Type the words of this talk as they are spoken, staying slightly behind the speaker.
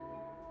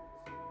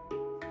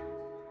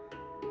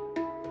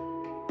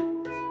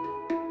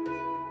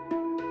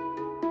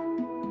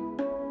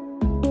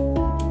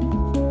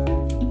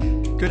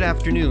Good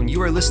afternoon.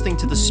 You are listening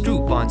to The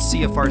Scoop on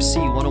CFRC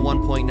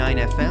 101.9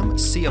 FM,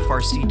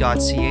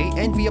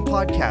 CFRC.ca, and via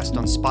podcast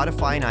on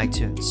Spotify and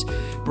iTunes.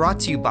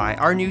 Brought to you by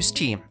our news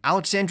team,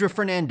 Alexandra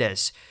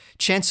Fernandez,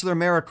 Chancellor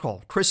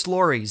Miracle, Chris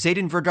Laurie,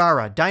 Zayden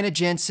Vergara, Dinah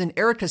Jansen,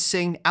 Erica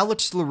Singh,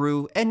 Alex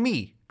LaRue, and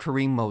me,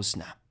 Kareem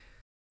Mosna.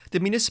 The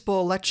municipal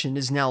election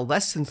is now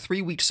less than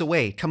 3 weeks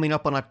away. Coming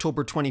up on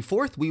October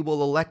 24th, we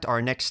will elect our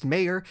next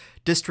mayor,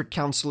 district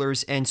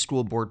councilors, and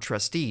school board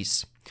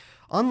trustees.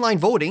 Online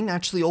voting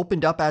actually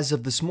opened up as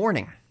of this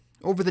morning.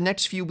 Over the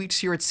next few weeks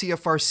here at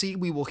CFRC,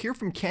 we will hear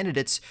from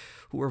candidates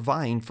who are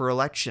vying for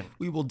election.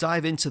 We will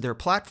dive into their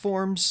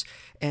platforms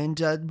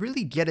and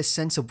really get a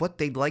sense of what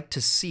they'd like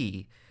to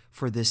see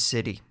for this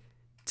city.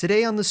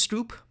 Today on The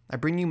Scoop, I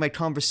bring you my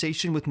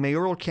conversation with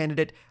mayoral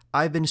candidate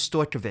Ivan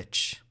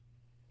Stojkovic.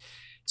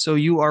 So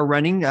you are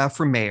running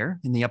for mayor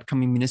in the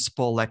upcoming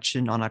municipal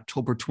election on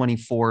October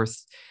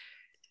 24th.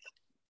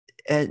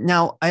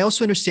 Now, I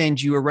also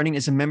understand you are running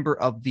as a member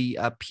of the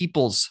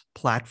People's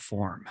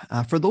Platform.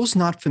 For those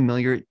not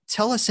familiar,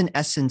 tell us in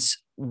essence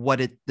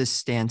what this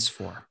stands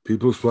for.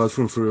 People's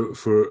Platform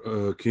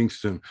for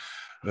Kingston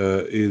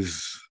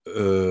is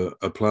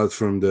a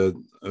platform that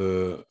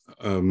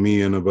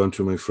me and a bunch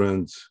of my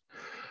friends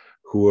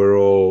who are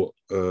all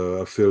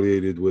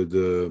affiliated with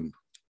the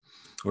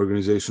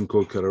organization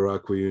called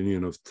Cataraqui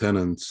Union of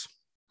Tenants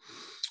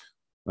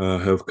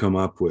have come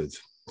up with.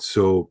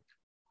 So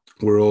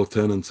we're all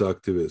tenants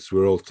activists.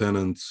 We're all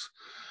tenants,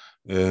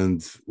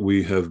 and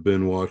we have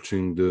been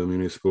watching the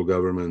municipal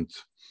government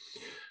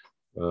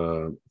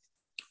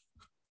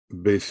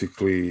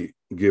basically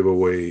give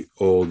away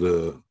all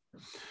the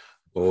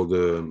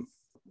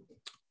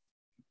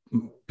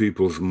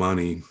people's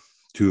money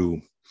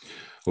to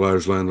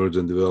large landlords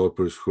and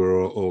developers who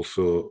are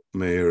also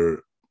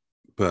Mayor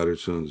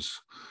Patterson's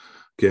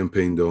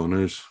campaign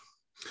donors.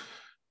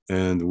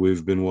 And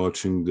we've been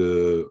watching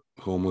the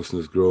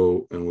homelessness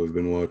grow, and we've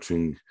been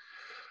watching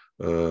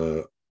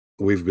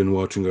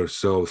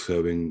ourselves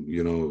having,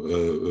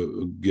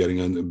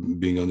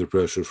 being under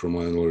pressure from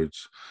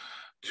landlords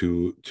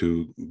to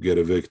get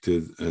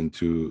evicted and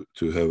to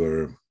have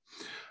our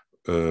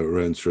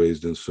rents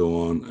raised and so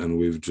on. And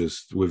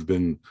we've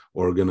been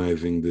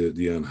organizing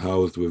the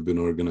unhoused, we've been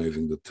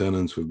organizing the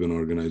tenants, we've been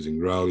organizing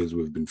rallies,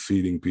 we've been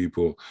feeding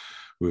people,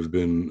 we've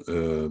been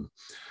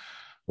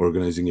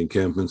organizing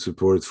encampment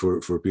support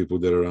for people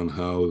that are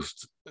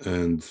unhoused,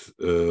 and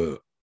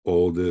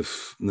all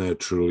this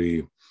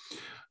naturally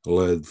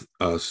led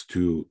us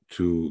to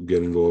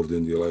get involved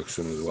in the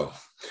election as well.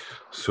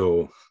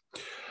 So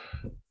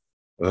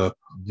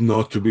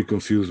not to be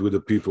confused with the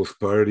People's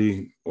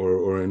Party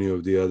or any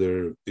of the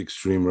other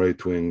extreme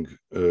right-wing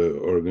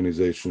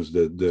organizations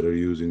that are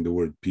using the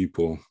word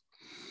people.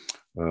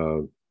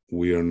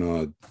 We are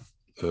not,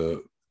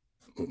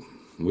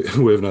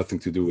 we have nothing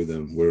to do with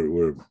them.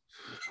 We're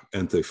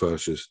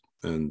anti-fascist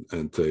and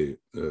anti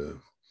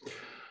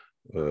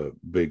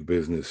big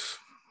business,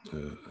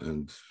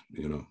 and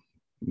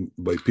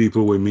by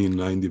people we mean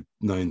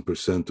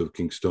 99% of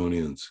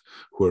Kingstonians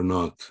who are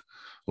not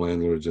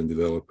landlords and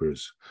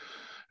developers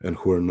and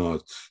who are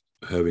not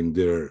having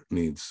their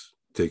needs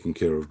taken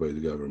care of by the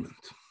government.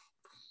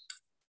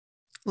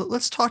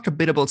 Let's talk a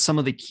bit about some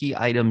of the key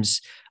items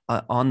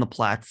on the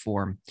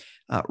platform.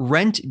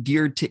 Rent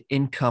geared to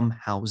income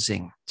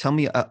housing. Tell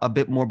me a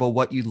bit more about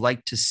what you'd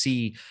like to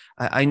see.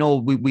 I know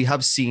we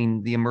have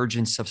seen the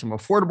emergence of some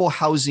affordable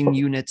housing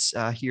units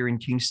here in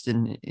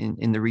Kingston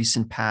in the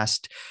recent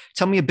past.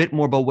 Tell me a bit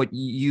more about what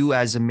you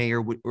as a mayor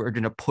are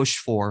going to push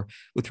for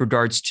with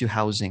regards to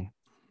housing.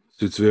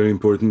 It's very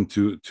important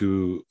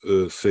to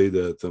say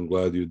that. I'm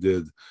glad you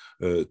did,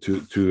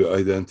 to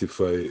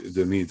identify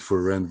the need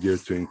for rent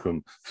geared to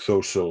income,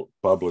 social,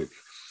 public,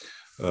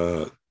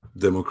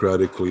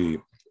 democratically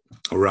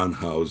run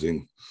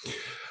housing,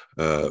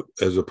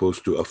 as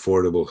opposed to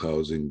affordable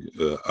housing.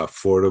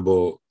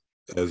 Affordable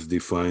as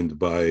defined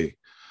by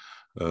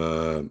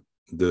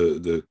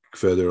the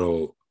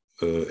federal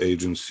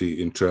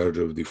agency in charge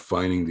of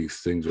defining these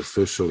things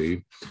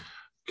officially,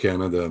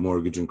 Canada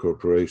Mortgage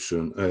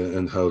Incorporation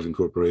and Housing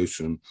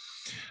Corporation,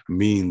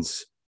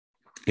 means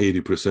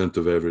 80%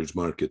 of average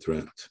market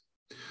rent.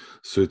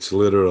 So it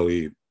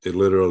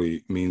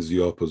literally means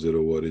the opposite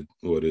of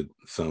what it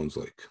sounds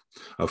like.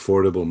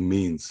 Affordable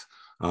means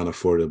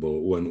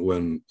unaffordable.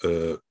 When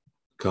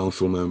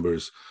council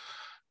members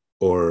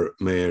or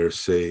mayors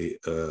say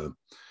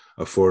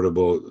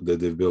affordable, that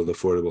they've built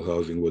affordable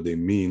housing, what they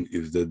mean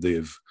is that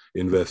they've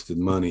invested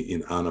money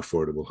in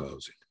unaffordable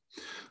housing.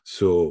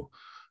 So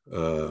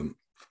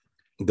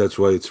that's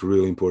why it's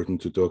really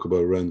important to talk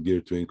about rent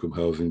geared to income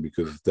housing,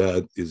 because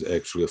that is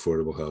actually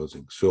affordable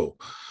housing. So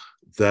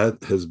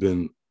that has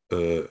been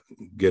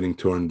getting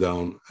torn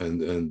down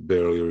and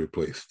barely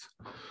replaced.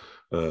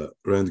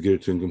 Rent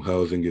geared to income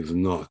housing has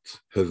not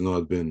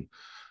been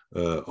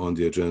on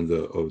the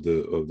agenda of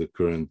the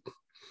current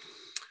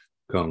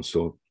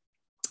council,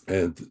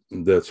 and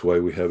that's why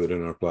we have it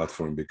in our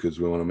platform, because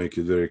we want to make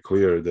it very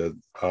clear that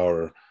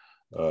our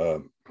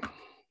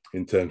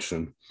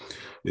intention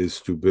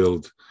is to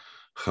build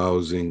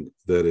housing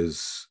that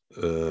is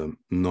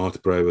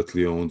not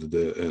privately owned,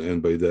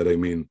 and by that I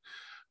mean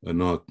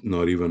not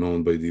even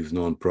owned by these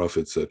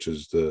non-profits such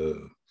as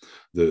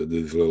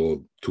these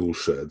little tool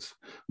sheds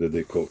that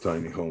they call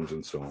tiny homes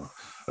and so on.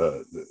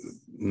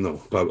 No,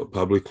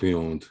 publicly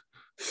owned,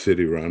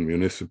 city-run,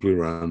 municipally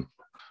run.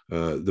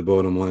 The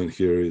bottom line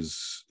here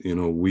is,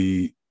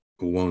 we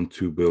want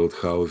to build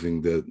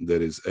housing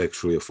that is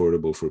actually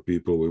affordable for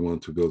people. We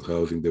want to build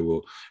housing that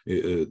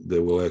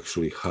will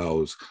actually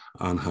house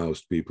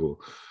unhoused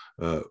people,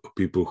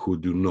 people who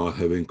do not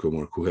have income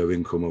or who have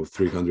income of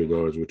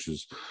 $300,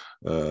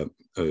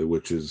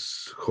 which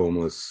is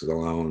homeless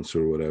allowance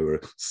or whatever,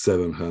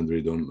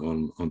 $700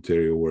 on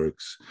Ontario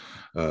Works,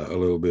 a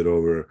little bit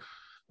over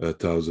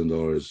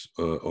 $1,000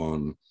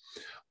 on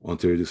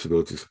Ontario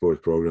Disability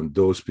Support Program.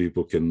 Those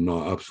people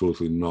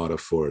absolutely not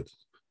afford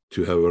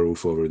to have a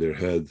roof over their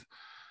head,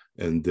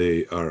 and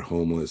they are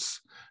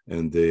homeless,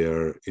 and they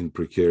are in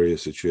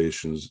precarious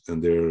situations, and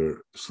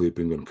they're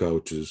sleeping on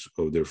couches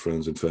of their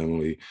friends and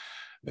family.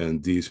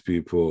 And these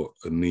people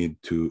need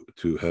to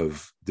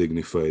have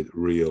dignified,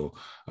 real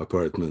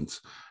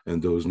apartments,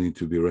 and those need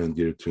to be rent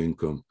geared to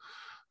income,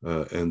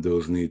 and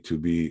those need to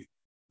be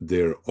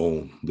their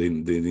own. They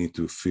need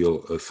to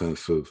feel a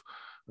sense of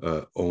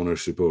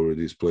ownership over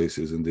these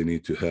places, and they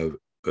need to have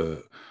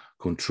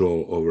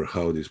control over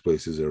how these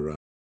places are run.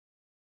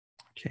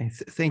 Okay,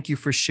 thank you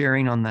for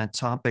sharing on that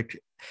topic.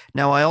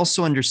 Now, I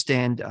also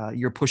understand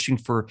you're pushing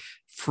for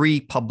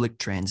free public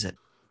transit.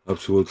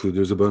 Absolutely.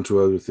 There's a bunch of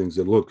other things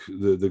that, look,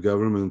 the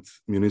government,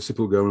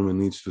 municipal government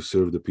needs to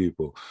serve the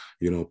people.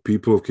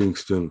 People of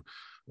Kingston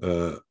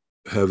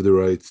have the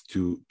right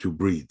to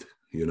breathe,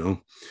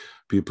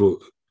 People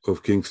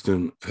of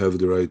Kingston have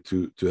the right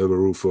to have a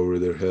roof over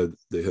their head,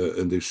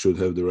 and they should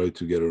have the right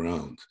to get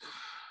around.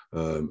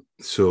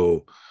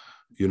 So,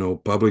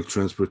 public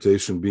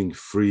transportation being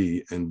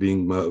free and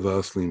being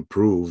vastly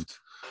improved,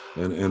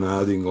 and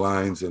adding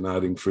lines and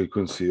adding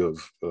frequency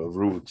of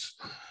routes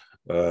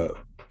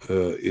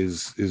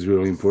is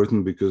really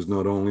important, because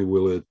not only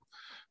will it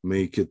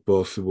make it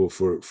possible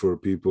for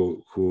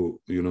people who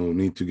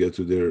need to get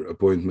to their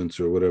appointments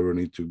or whatever,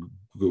 need to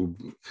go,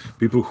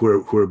 people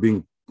who are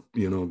being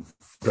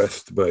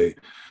pressed by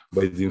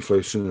the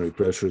inflationary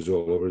pressures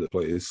all over the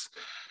place.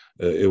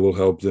 It will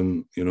help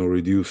them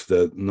reduce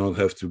that, not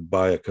have to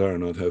buy a car,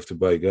 not have to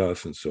buy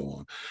gas and so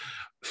on.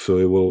 So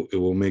it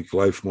will make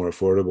life more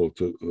affordable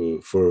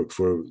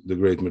for the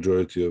great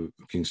majority of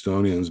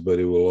Kingstonians, but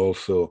it will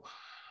also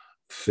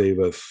save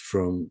us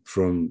from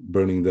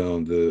burning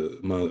down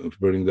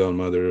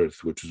Mother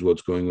Earth, which is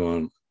what's going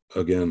on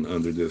again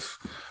under this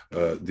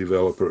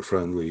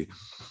developer-friendly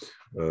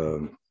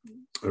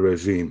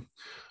regime.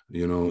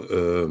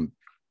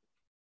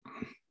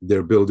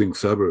 They're building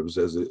suburbs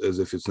as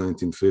if it's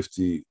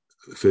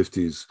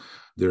 1950s.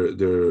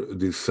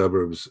 These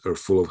suburbs are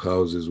full of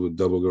houses with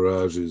double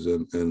garages,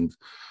 and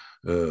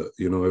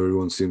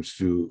everyone seems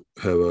to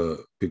have a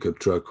pickup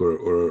truck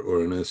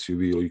or an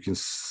SUV. You can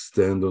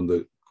stand on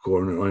the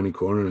corner, or any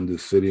corner in the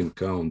city, and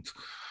count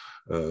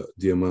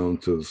the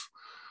amount of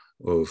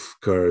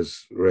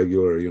cars,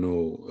 regular,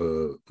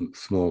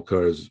 small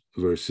cars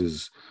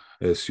versus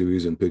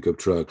SUVs and pickup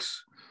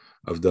trucks.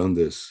 I've done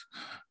this,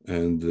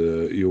 and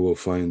you will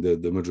find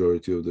that the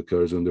majority of the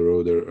cars on the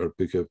road are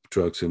pickup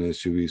trucks and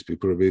SUVs.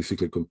 People are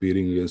basically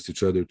competing against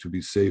each other to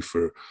be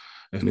safer.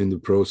 And in the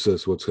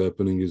process, what's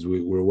happening is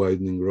we're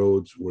widening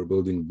roads, we're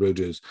building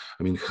bridges.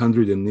 I mean,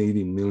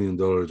 $180 million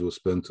was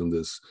spent on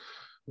this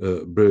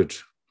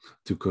bridge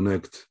to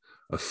connect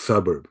a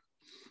suburb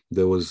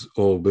that was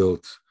all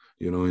built,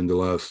 in the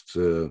last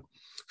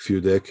few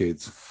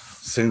decades,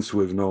 since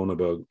we've known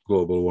about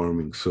global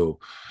warming. So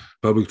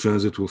public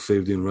transit will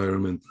save the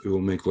environment. It will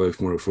make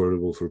life more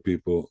affordable for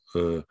people.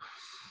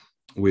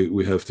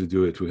 We have to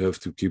do it. We have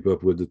to keep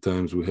up with the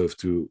times. We have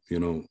to,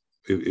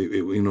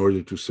 in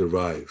order to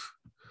survive.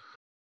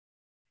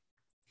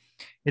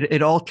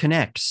 It all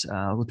connects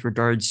with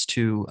regards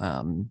to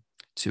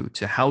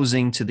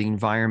housing, to the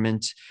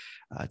environment,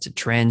 to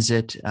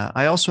transit.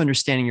 I also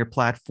understand in your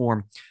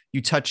platform,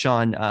 you touch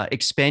on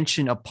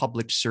expansion of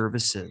public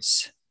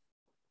services.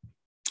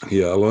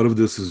 Yeah, a lot of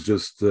this is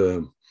just,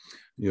 a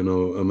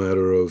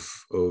matter of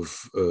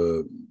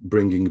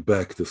bringing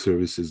back the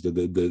services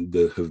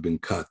that have been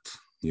cut.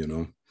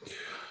 The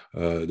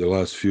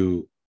last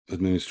few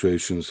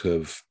administrations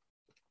have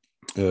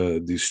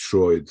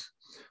destroyed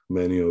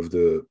many of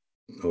the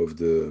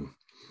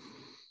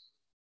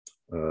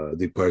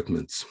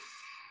departments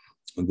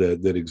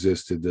that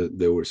existed,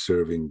 that were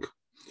serving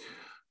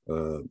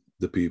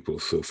the people.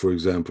 So, for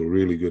example,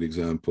 really good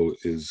example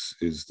is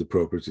the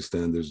Property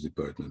Standards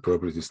Department.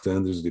 Property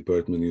Standards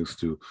Department used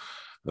to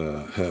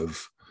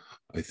have,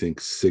 I think,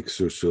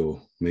 6 or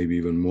so, maybe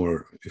even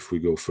more if we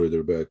go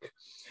further back,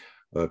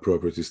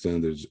 property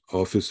standards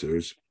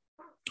officers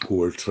who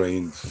were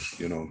trained,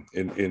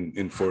 in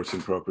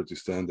enforcing property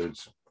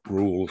standards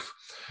rules,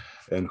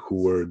 and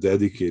who were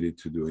dedicated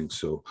to doing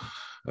so.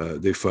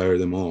 They fired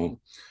them all,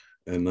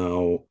 and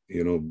now,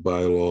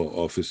 bylaw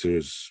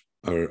officers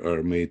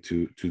are made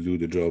to do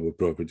the job of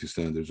property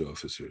standards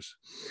officers.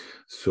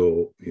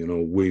 So,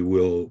 we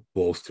will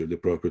bolster the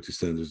property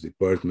standards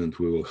department.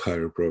 We will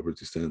hire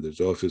property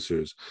standards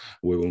officers.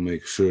 We will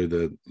make sure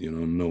that,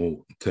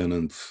 no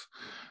tenant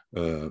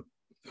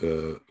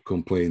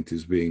complaint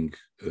is being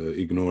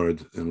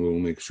ignored, and we will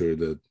make sure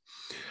that,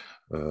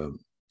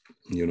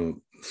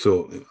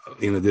 so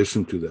in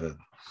addition to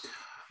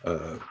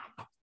that,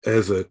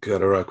 as a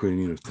Cataraqui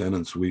Union of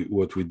Tenants,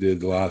 what we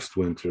did last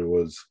winter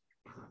was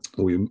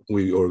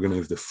we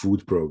organized a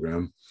food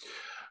program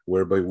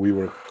whereby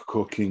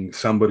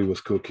somebody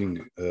was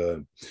cooking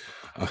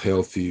a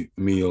healthy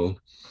meal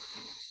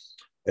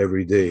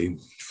every day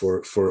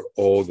for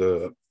all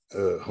the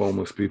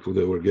homeless people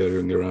that were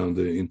gathering around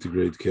the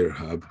integrated care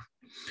hub,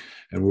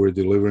 and we were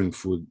delivering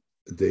food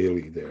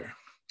daily there.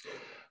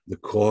 The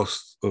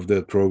cost of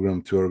that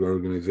program to our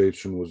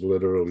organization was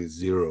literally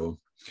zero,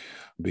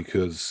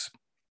 because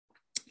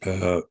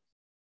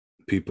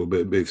people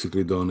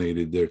basically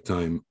donated their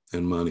time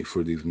and money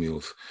for these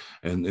meals,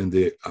 and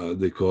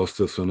they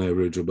cost us on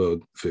average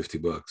about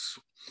 $50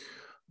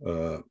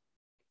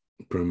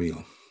 per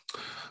meal.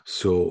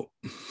 So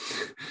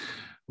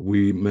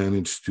we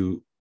managed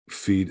to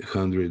feed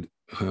 100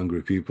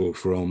 hungry people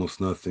for almost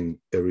nothing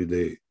every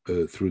day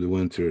through the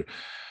winter.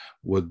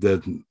 What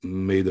that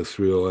made us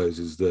realize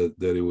is that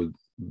it would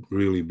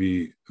really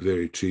be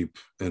very cheap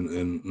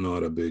and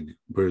not a big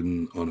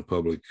burden on a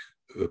public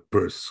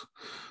purse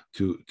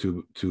to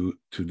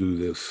do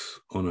this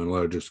on a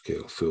larger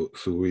scale. So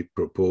we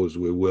propose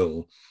we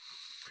will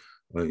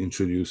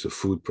introduce a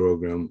food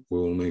program. We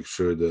will make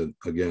sure that,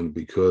 again,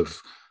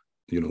 because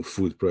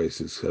food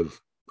prices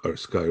are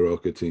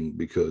skyrocketing,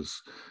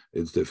 because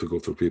it's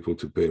difficult for people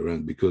to pay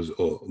rent, because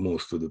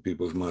most of the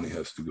people's money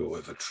has to go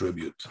as a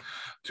tribute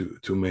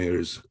to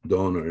mayor's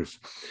donors.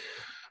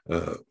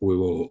 We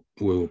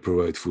will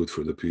provide food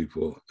for the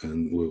people,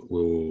 and we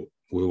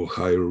will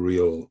hire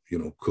real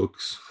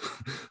cooks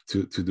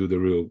to do the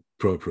real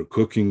proper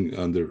cooking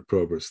under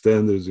proper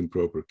standards in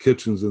proper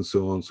kitchens and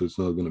so on. So it's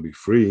not going to be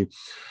free,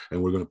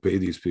 and we're going to pay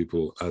these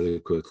people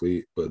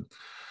adequately. But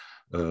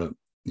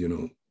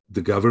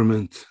the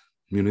government,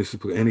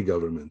 municipal, any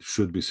government,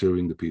 should be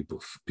serving the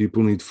people.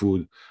 People need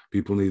food,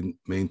 people need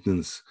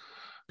maintenance,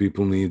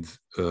 people need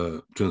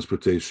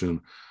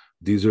transportation.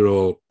 These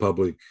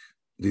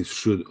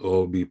should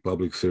all be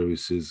public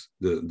services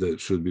that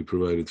should be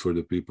provided for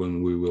the people,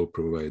 and we will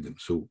provide them.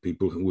 So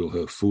people will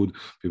have food,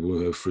 people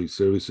will have free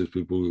services,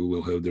 people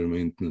will have their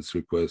maintenance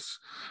requests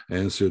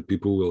answered,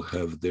 people will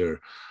have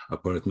their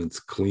apartments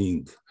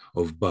cleaned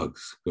of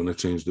bugs. Going to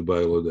change the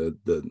bylaw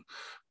that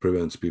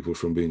prevents people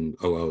from being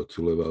allowed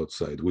to live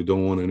outside. We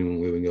don't want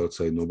anyone living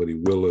outside. Nobody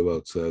will live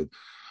outside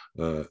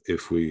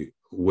if we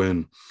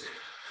win.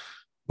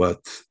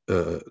 But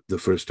the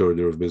first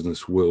order of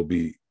business will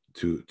be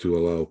to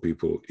allow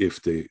people,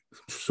 if they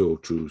so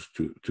choose,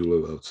 to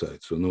live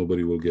outside. So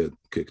nobody will get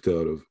kicked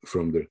out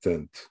from their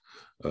tent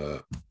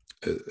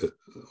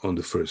on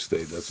the first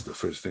day. That's the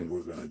first thing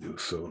we're going to do.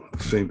 So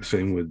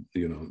same with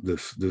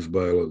this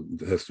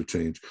bylaw has to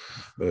change.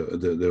 We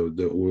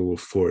will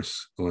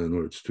force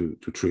landlords to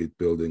treat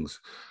buildings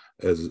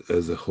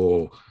as a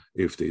whole.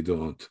 If they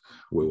don't,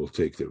 we will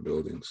take their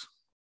buildings.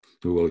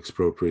 We will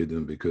expropriate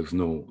them, because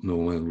no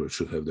landlord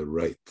should have the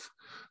right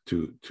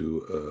to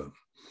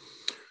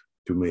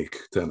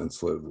make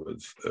tenants live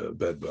with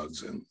bed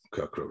bugs and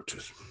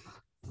cockroaches.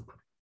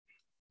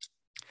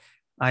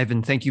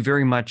 Ivan, thank you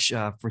very much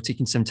for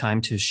taking some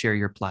time to share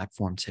your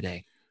platform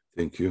today.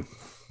 Thank you.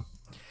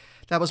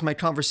 That was my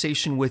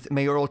conversation with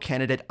mayoral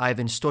candidate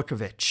Ivan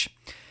Stojkovic.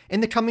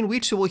 In the coming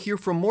weeks, we will hear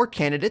from more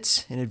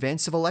candidates in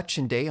advance of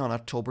Election Day on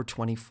October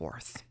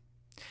 24th.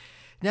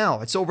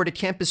 Now, it's over to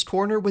Campus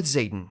Corner with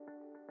Zayden.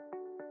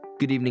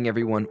 Good evening,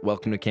 everyone.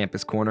 Welcome to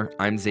Campus Corner.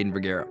 I'm Zayden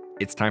Vergara.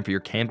 It's time for your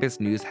campus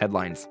news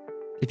headlines.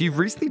 If you've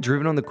recently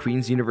driven on the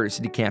Queen's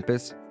University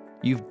campus,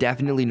 you've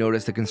definitely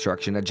noticed the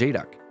construction at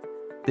JDUC.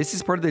 This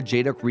is part of the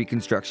JDUC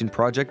reconstruction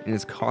project and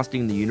is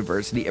costing the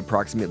university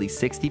approximately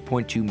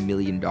 $60.2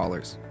 million.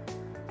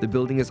 The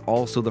building is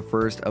also the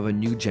first of a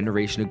new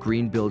generation of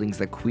green buildings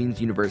that Queen's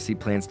University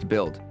plans to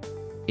build,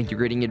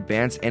 integrating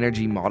advanced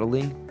energy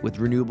modeling with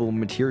renewable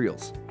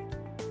materials.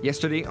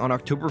 Yesterday, on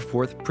October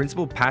 4th,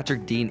 Principal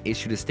Patrick Dean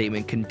issued a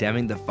statement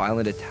condemning the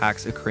violent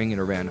attacks occurring in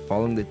Iran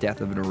following the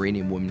death of an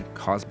Iranian woman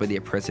caused by the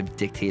oppressive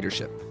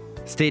dictatorship,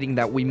 stating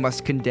that we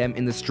must condemn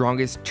in the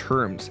strongest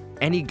terms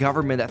any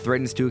government that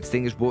threatens to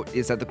extinguish what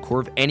is at the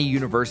core of any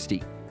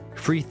university,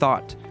 free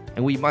thought,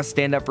 and we must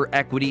stand up for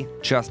equity,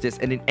 justice,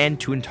 and an end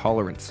to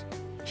intolerance.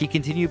 He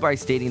continued by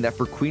stating that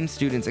for Queen's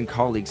students and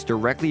colleagues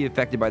directly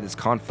affected by this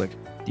conflict,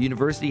 the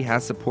university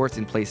has supports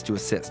in place to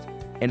assist,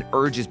 and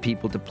urges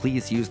people to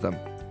please use them.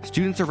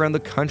 Students around the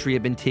country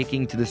have been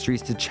taking to the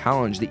streets to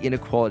challenge the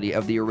inequality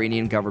of the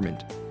Iranian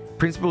government.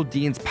 Principal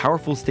Dean's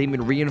powerful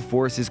statement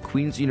reinforces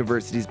Queen's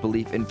University's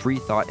belief in free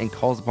thought and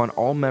calls upon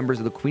all members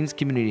of the Queen's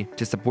community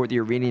to support the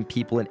Iranian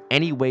people in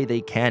any way they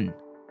can.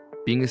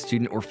 Being a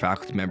student or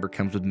faculty member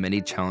comes with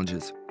many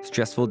challenges,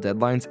 stressful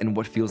deadlines, and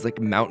what feels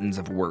like mountains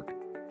of work.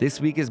 This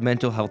week is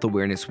Mental Health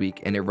Awareness Week,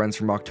 and it runs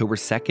from October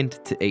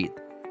 2nd to 8th.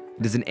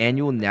 It is an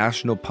annual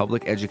national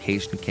public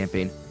education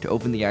campaign to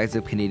open the eyes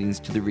of Canadians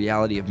to the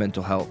reality of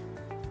mental health.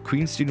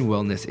 Queen's Student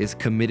Wellness is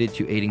committed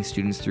to aiding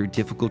students through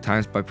difficult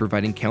times by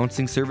providing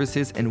counseling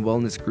services and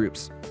wellness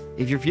groups.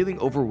 If you're feeling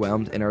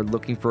overwhelmed and are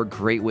looking for a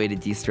great way to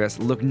de-stress,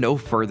 look no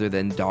further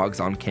than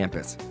Dogs on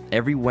Campus.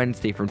 Every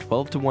Wednesday from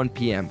 12 to 1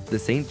 p.m., the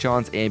St.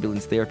 John's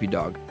Ambulance Therapy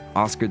Dog,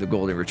 Oscar the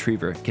Golden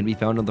Retriever, can be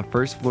found on the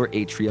first floor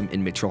atrium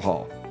in Mitchell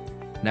Hall.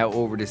 Now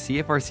over to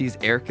CFRC's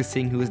Erica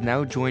Singh, who is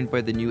now joined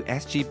by the new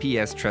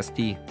SGPS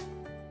trustee.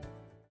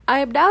 I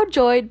am now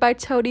joined by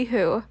Tony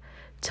Hu.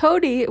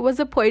 Tony was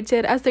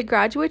appointed as the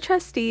graduate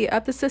trustee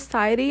of the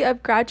Society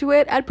of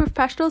Graduate and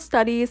Professional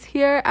Studies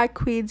here at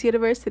Queen's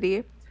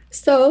University.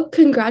 So,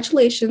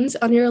 congratulations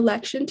on your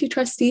election to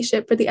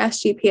trusteeship for the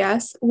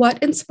SGPS.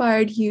 What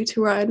inspired you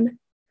to run?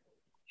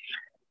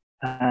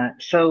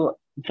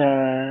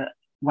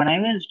 When I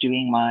was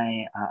doing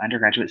my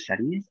undergraduate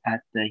studies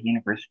at the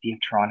University of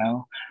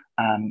Toronto,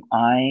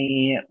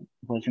 I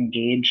was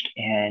engaged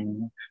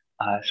in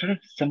sort of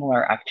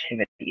similar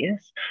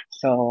activities.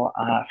 So,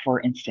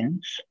 for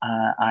instance,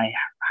 I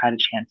had a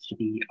chance to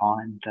be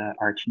on the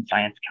Arts and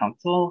Science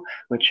Council,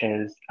 which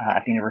is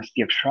at the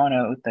University of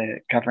Toronto, the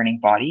governing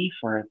body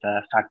for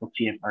the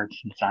Faculty of Arts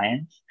and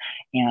Science.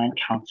 And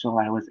council,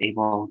 I was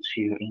able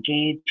to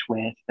engage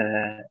with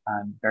the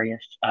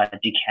various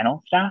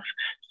decanal staff.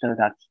 So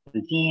that's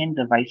the dean,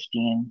 the vice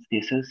deans, the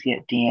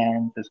associate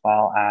deans, as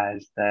well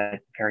as the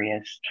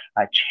various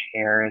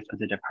chairs of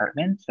the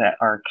departments that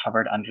are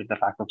covered under the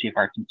Faculty of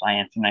Arts and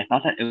Science. And I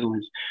thought that it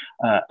was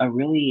a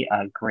really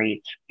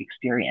great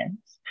experience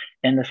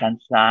in the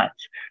sense that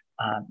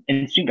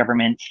in student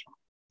government,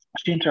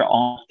 students are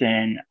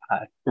often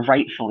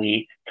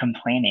rightfully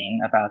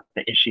complaining about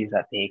the issues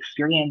that they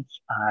experience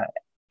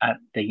at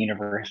the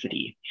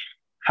university.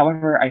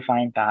 However, I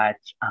find that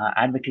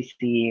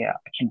advocacy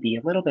can be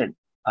a little bit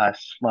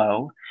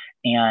slow,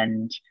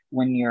 and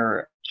when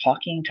you're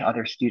talking to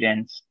other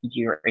students,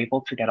 you're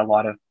able to get a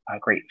lot of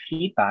great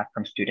feedback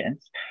from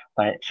students,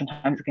 but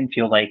sometimes it can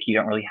feel like you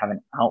don't really have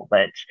an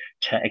outlet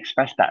to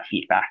express that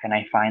feedback. And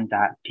I find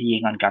that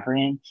being on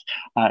governance,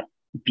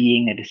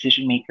 being a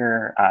decision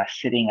maker,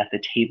 sitting at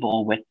the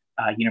table with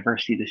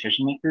university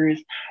decision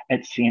makers,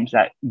 it seems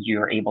that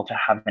you're able to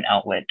have an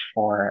outlet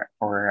for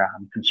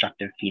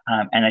constructive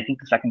feedback. And I think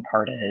the second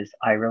part is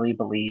I really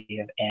believe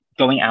in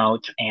going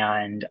out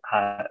and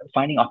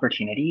finding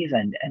opportunities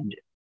and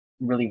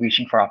really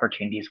reaching for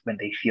opportunities when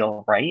they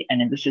feel right.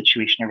 And in this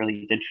situation, it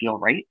really did feel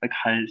right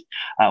because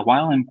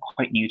while I'm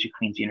quite new to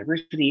Queen's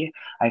University,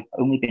 I've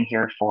only been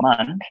here for a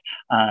month.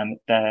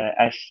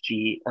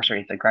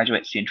 The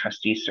graduate student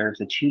trustee serves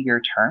a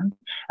 2-year term.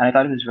 And I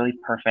thought it was really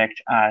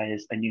perfect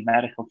as a new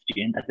medical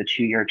student that the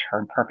 2-year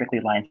term perfectly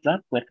lines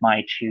up with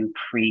my 2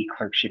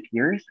 pre-clerkship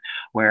years,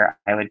 where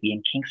I would be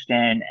in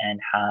Kingston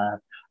and have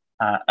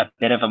a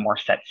bit of a more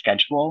set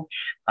schedule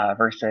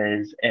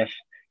versus if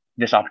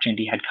this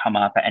opportunity had come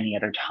up at any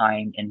other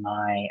time in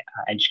my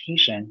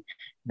education,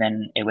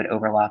 then it would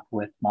overlap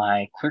with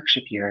my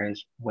clerkship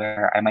years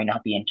where I might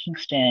not be in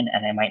Kingston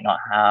and I might not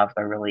have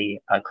a really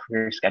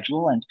clear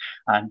schedule.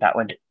 And that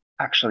would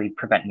actually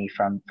prevent me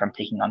from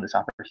taking on this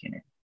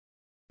opportunity.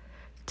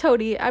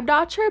 Tony, I'm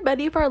not sure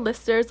many of our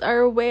listeners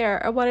are aware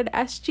of what an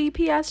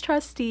SGPS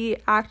trustee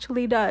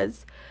actually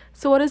does.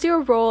 So what does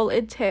your role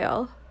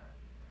entail?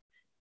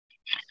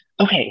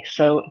 Okay,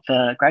 so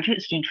the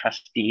graduate student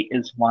trustee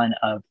is one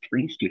of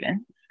 3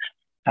 students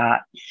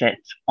that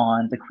sits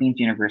on the Queen's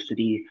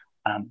University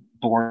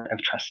Board of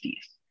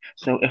Trustees.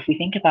 So if we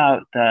think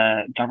about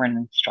the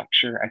governance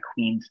structure at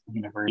Queen's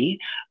University,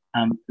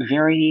 at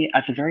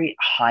the very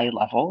high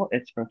level,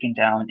 it's broken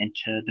down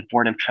into the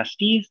Board of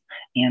Trustees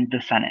and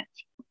the Senate.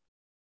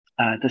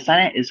 The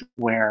Senate is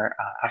where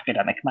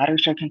academic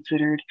matters are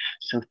considered.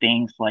 So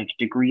things like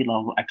degree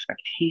level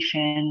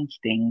expectations,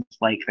 things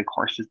like the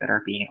courses that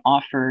are being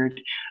offered,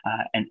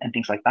 and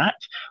things like that.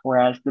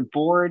 Whereas the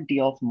board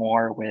deals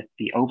more with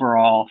the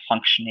overall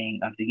functioning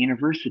of the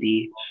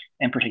university,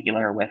 in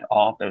particular with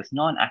all of those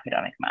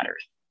non-academic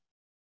matters.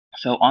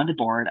 So on the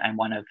board, I'm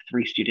one of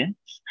 3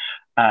 students,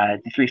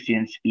 the 3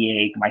 students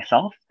being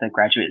myself, the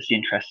graduate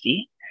student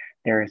trustee.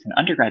 There is an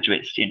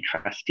undergraduate student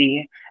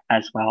trustee,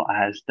 as well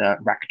as the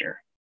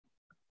rector.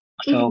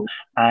 So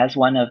as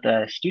one of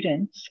the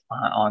students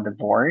on the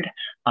board,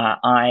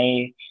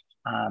 I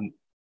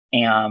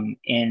am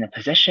in a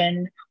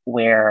position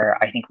where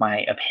I think my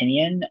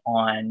opinion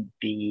on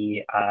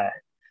the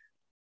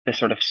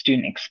sort of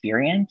student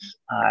experience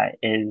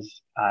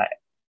is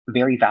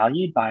very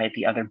valued by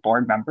the other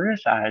board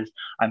members, as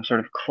I'm sort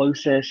of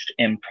closest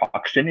in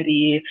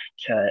proximity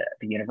to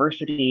the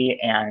university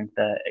and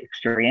the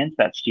experience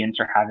that students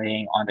are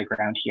having on the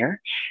ground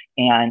here.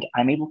 And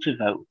I'm able to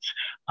vote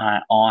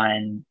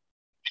on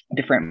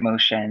different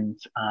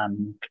motions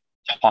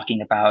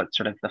talking about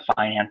sort of the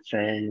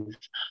finances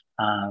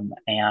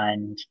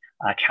and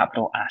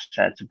capital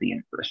assets of the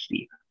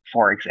university,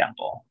 for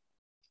example.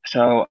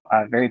 So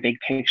very big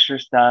picture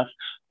stuff,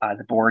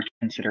 the board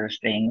considers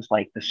things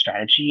like the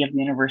strategy of the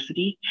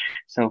university.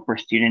 So for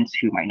students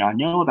who might not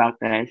know about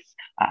this,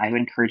 I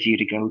would encourage you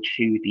to go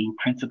to the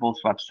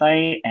principal's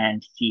website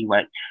and see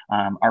what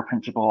our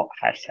principal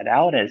has set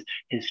out as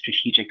his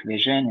strategic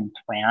vision and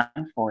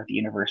plan for the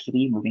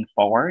university moving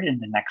forward in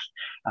the next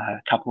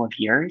couple of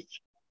years.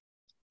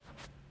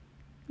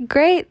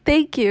 Great,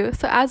 thank you.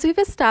 So as we've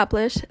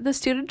established, the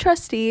student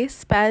trustee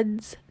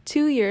spends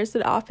 2 years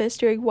in office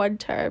during one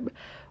term.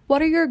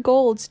 What are your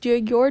goals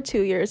during your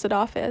 2 years in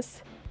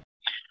office?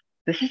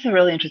 This is a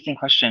really interesting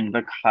question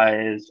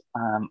because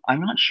I'm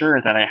not sure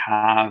that I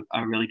have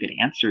a really good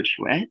answer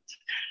to it,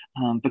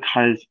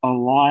 because a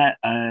lot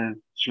of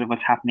sort of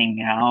what's happening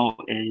now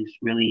is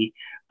really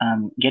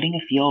getting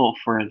a feel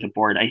for the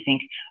board. I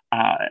think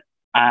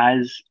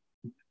as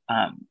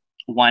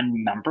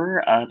one member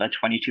of a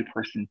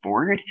 22-person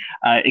board,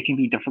 it can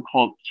be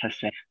difficult to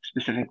say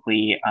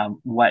specifically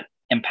what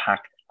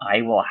impact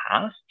I will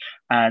have,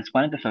 as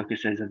one of the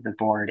focuses of the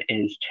board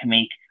is to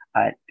make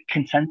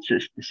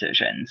consensus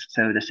decisions.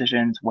 So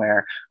decisions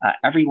where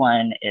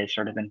everyone is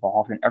sort of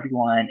involved and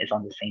everyone is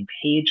on the same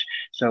page.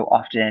 So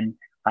often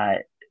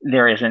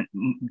there isn't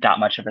that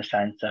much of a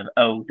sense of,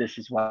 oh, this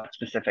is what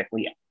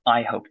specifically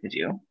I hope to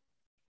do.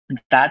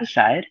 That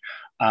said,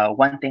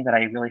 one thing that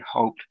I really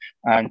hope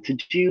to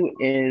do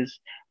is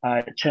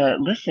to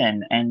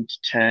listen and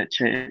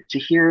to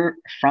hear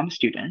from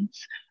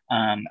students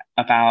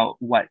about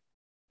what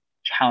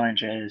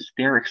challenges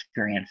they're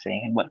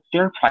experiencing and what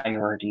their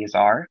priorities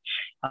are,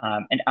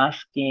 and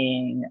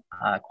asking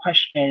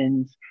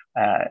questions,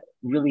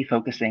 really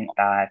focusing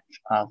on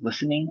that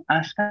listening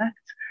aspect.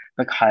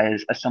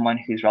 Because as someone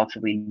who's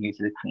relatively new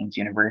to the Queen's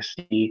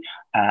University,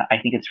 I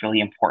think it's really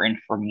important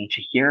for me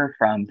to hear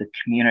from the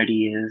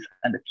communities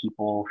and the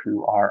people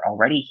who are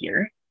already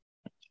here,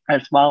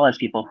 as well as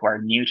people who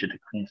are new to the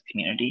Queen's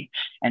community,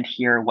 and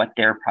hear what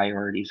their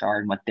priorities are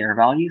and what their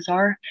values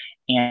are,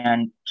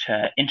 and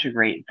to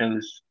integrate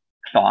those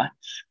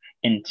thoughts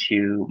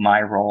into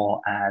my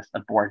role as a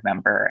board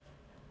member.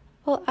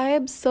 Well, I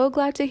am so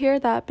glad to hear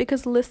that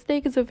because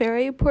listening is a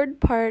very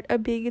important part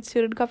of being in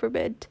student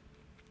government.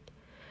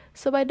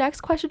 So my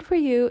next question for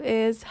you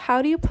is,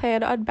 how do you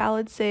plan on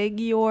balancing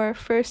your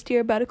first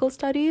year medical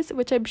studies,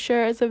 which I'm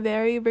sure is a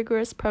very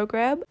rigorous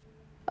program,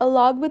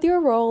 along with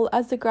your role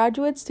as the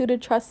graduate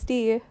student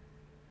trustee?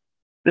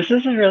 This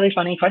is a really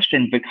funny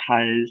question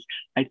because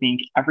I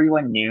think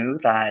everyone knew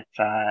that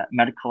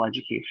medical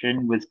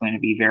education was going to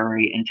be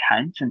very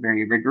intense and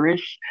very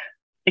rigorous,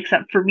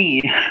 except for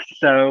me.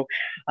 So,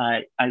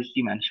 as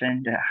you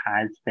mentioned, it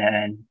has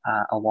been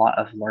a lot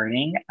of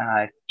learning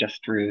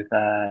just through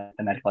the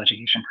medical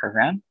education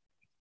program.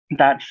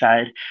 That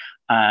said,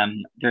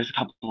 there's a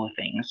couple of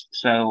things.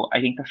 So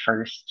I think the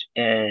first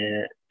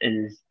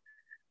is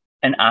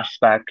an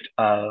aspect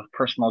of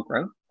personal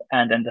growth.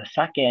 And then the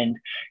second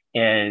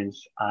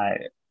is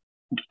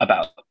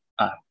about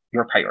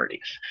your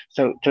priorities.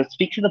 So to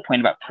speak to the point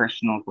about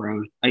personal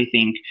growth, I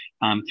think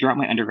throughout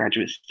my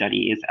undergraduate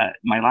studies at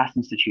my last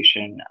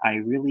institution, I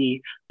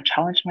really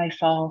challenged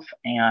myself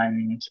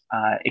and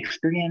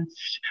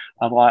experienced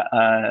a lot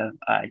of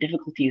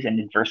difficulties and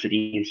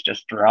adversities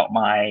just throughout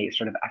my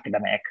sort of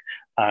academic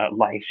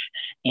life.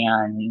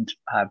 And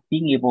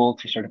being able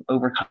to sort of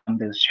overcome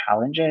those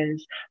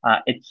challenges,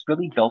 it's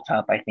really built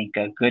up, I think,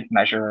 a good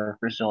measure of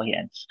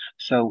resilience.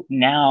 So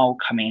now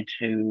coming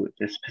to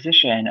this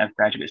position of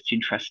graduate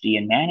student trustee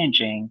and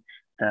managing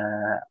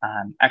the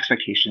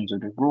expectations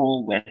of the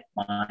role with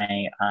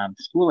my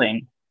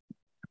schooling,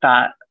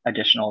 that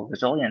additional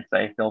resilience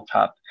that I've built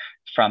up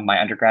from my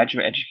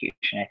undergraduate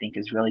education, I think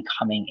is really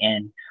coming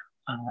in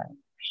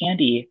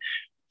handy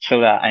so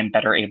that I'm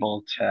better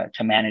able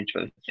to manage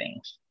those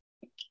things.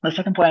 The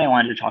second point I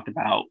wanted to talk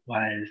about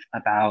was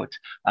about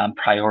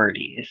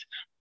priorities.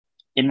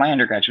 In my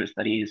undergraduate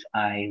studies,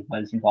 I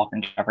was involved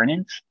in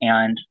governance,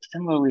 and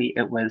similarly,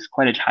 it was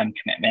quite a time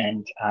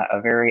commitment,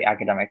 a very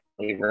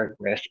academically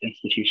rigorous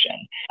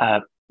institution.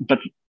 But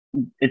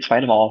in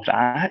spite of all of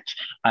that,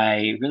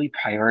 I really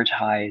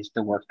prioritized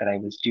the work that I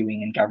was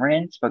doing in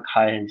governance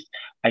because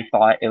I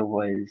thought it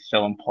was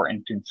so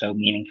important and so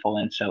meaningful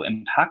and so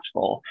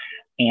impactful.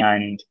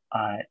 And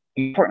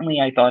importantly,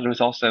 I thought it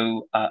was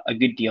also a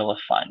good deal of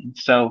fun.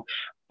 So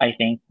I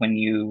think when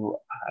you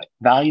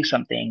value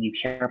something, you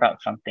care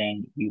about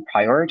something, you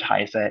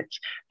prioritize it.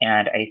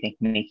 And I think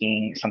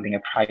making something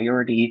a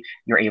priority,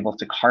 you're able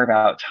to carve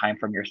out time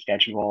from your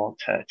schedule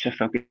to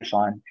focus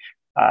on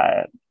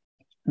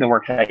the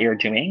work that you're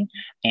doing,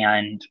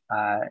 and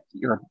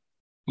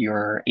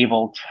you're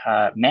able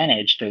to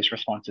manage those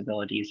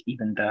responsibilities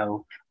even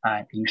though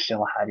you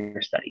still have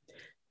your studies.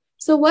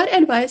 So what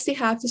advice do you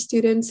have to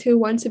students who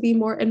want to be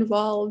more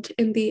involved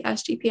in the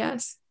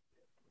SGPS?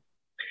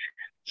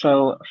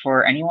 So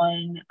for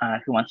anyone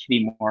who wants to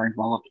be more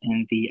involved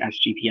in the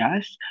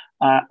SGPS,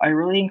 I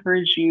really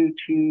encourage you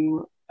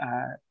to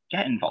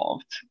get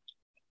involved.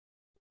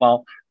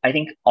 Well, I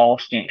think all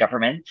student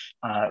governments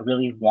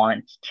really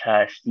want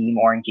to see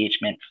more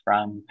engagement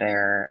from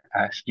their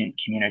student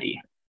community.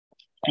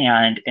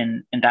 And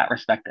in that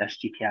respect,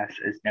 SGPS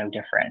is no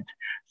different.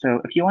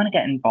 So if you want to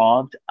get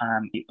involved, I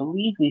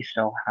believe we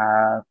still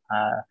have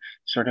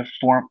sort of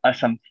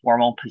some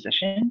formal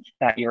positions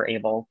that you're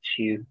able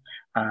to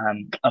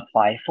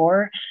apply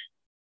for.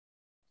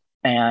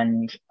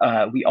 And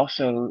we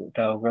also,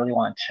 though, really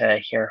want to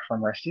hear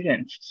from our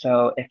students.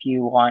 So if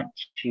you want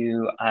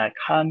to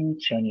come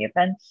to any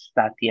events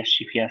that the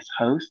SGPS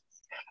hosts,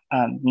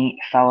 meet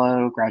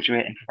fellow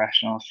graduate and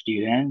professional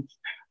students,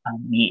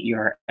 meet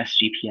your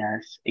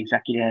SGPS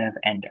executive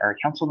and our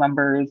council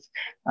members,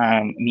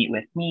 meet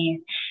with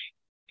me.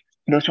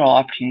 Those are all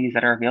opportunities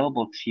that are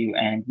available to you.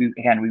 And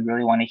we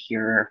really want to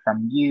hear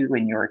from you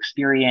and your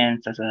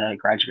experience as a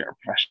graduate or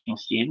professional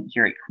student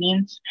here at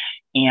Queen's,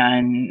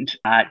 and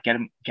get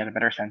a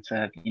better sense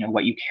of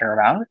what you care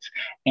about,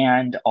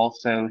 and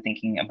also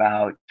thinking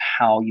about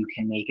how you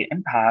can make an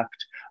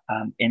impact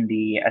in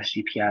the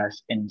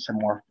SGPS in some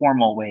more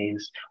formal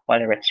ways,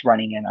 whether it's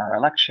running in our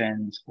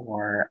elections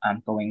or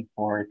going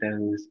for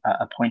those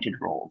appointed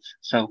roles.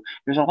 So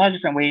there's a lot of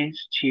different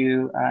ways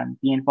to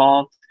be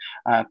involved,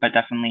 but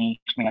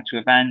definitely coming out to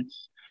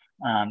events,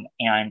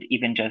 and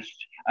even just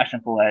as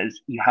simple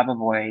as you have a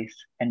voice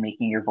and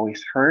making your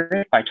voice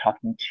heard by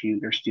talking to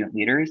your student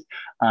leaders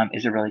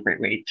is a really great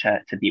way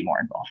to be more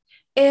involved.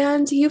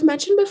 And you've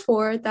mentioned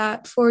before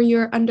that for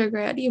your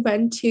undergrad, you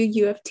went to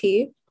U of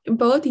T.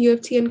 Both U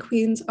of T and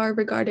Queen's are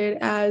regarded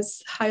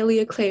as highly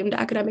acclaimed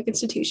academic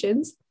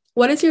institutions.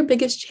 What is your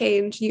biggest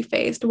change you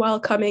faced while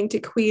coming to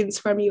Queen's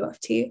from U of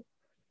T?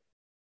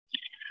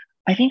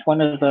 I think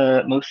one of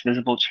the most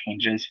visible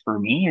changes for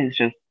me is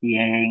just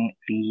seeing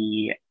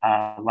the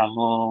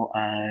level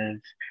of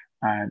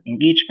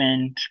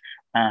engagement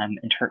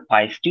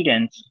by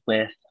students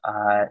with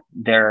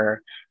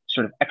their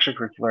sort of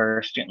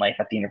extracurricular student life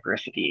at the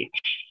university.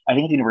 I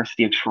think the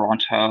University of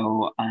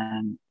Toronto,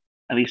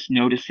 at least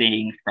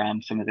noticing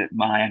from some of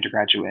my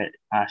undergraduate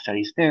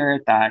studies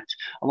there, that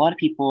a lot of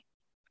people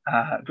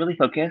really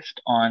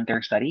focused on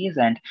their studies,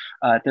 and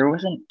there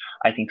wasn't,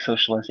 I think,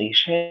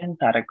 socialization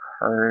that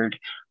occurred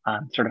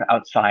sort of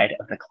outside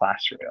of the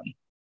classroom.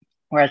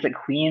 Whereas at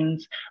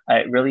Queen's,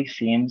 it really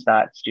seems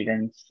that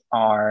students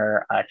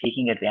are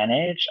taking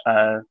advantage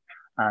of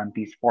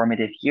these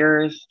formative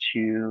years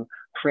to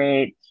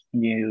create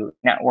new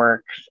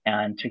networks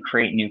and to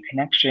create new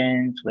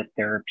connections with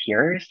their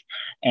peers.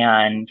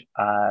 And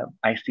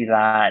I see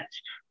that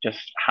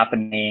just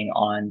happening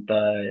on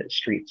the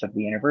streets of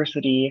the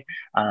university,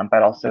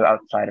 but also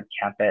outside of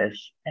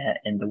campus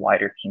in the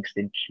wider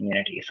Kingston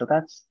community. So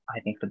that's, I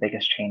think, the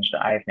biggest change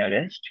that I've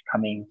noticed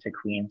coming to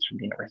Queen's from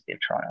the University of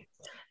Toronto.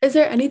 Is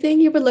there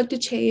anything you would look to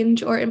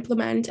change or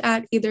implement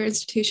at either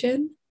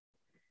institution?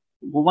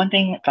 Well, one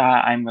thing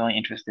that I'm really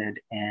interested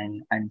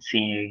in and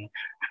seeing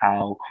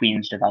how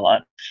Queen's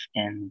develops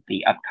in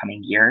the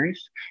upcoming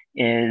years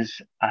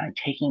is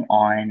taking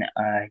on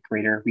a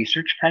greater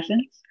research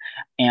presence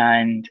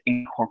and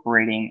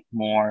incorporating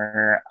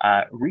more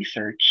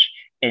research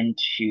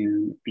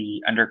into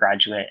the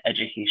undergraduate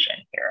education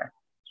here.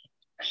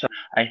 So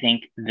I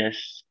think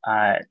this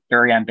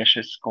very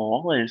ambitious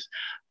goal is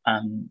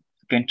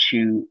going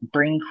to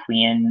bring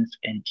Queen's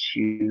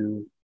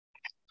into,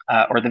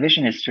 or the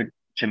vision is to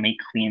make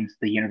Queen's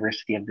the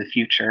university of the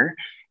future.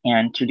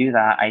 And to do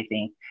that, I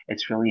think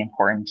it's really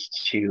important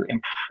to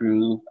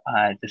improve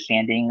the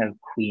standing of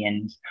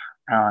Queen's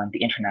on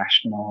the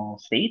international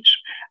stage.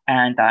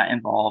 And that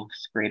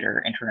involves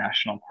greater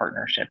international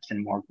partnerships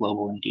and more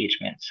global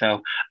engagement.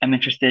 So I'm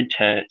interested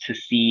to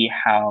see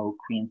how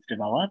Queen's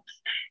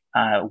develops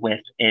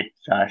with its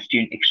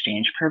student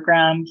exchange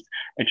programs.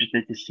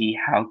 Interested to see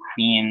how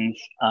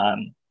Queen's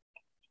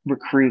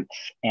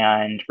recruits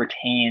and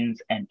retains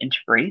and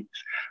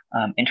integrates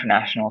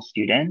international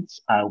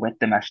students with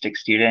domestic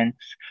students,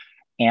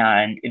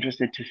 and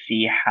interested to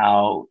see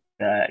how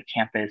the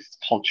campus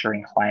culture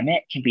and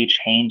climate can be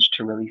changed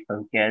to really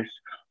focus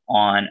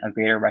on a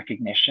greater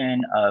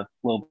recognition of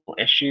global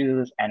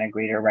issues and a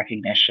greater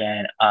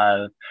recognition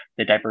of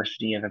the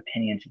diversity of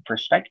opinions and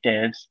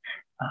perspectives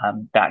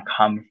that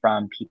come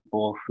from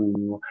people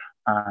who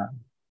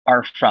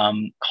are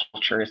from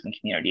cultures and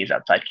communities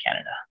outside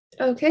Canada.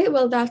 Okay,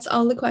 well, that's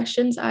all the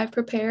questions I've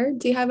prepared.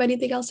 Do you have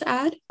anything else to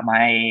add?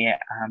 My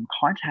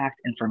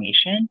contact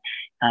information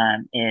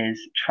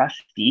is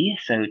trustee,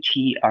 so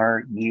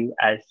TRUSTEE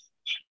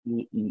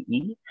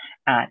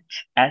at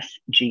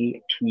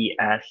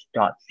sgps.ca.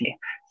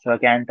 So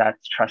again,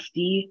 that's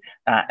trustee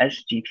at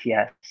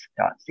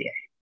sgps.ca.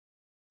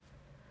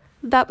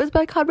 That was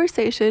my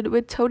conversation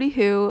with Tony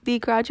Hu, the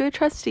graduate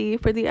trustee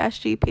for the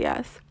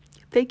SGPS.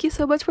 Thank you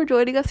so much for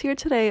joining us here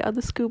today on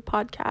the Scoop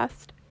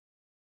Podcast.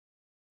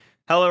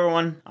 Hello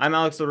everyone, I'm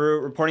Alex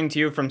LaRue reporting to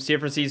you from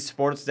CFRC's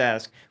Sports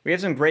Desk. We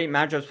have some great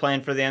matchups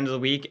planned for the end of the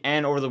week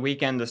and over the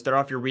weekend to start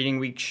off your reading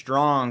week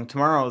strong.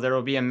 Tomorrow there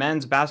will be a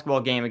men's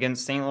basketball game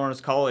against St. Lawrence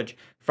College.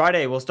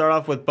 Friday we'll start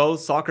off with both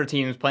soccer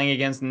teams playing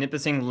against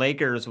Nipissing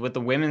Lakers, with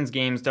the women's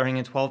game starting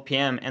at 12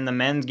 p.m. and the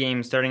men's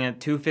game starting at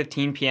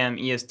 2:15 p.m.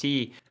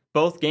 EST.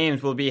 Both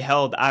games will be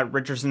held at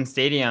Richardson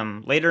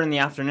Stadium. Later in the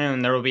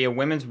afternoon, there will be a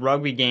women's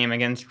rugby game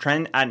against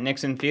Trent at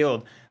Nixon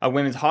Field, a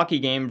women's hockey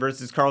game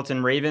versus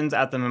Carleton Ravens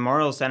at the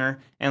Memorial Center,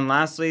 and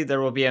lastly,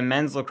 there will be a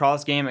men's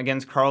lacrosse game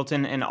against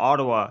Carleton in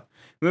Ottawa.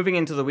 Moving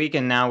into the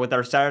weekend now with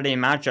our Saturday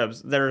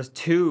matchups, there's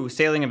 2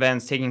 sailing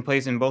events taking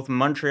place in both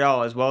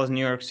Montreal as well as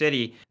New York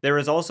City. There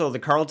is also the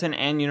Carleton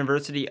and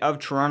University of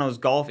Toronto's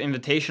Golf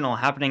Invitational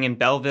happening in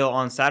Belleville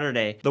on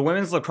Saturday. The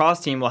women's lacrosse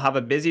team will have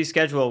a busy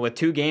schedule with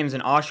 2 games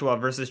in Oshawa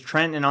versus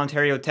Trent and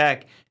Ontario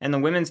Tech, and the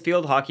women's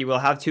field hockey will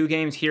have 2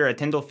 games here at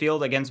Tyndall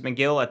Field against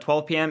McGill at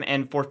 12 p.m.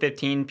 and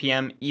 4:15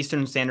 p.m.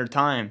 Eastern Standard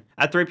Time.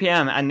 At 3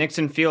 p.m. at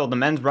Nixon Field, the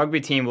men's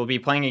rugby team will be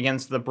playing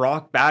against the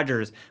Brock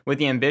Badgers with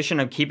the ambition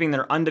of keeping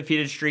their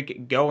undefeated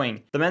streak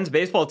going. The men's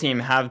baseball team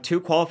have 2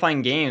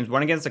 qualifying games,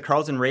 one against the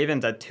Carleton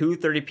Ravens at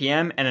 2:30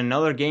 p.m. and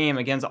another game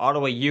against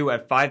Ottawa U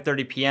at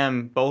 5:30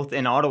 p.m., both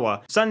in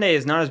Ottawa. Sunday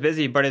is not as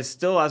busy, but is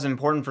still as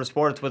important for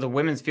sports, with the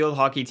women's field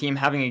hockey team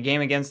having a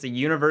game against the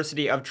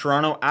University of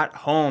Toronto at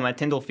home at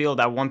Tyndall Field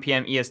at 1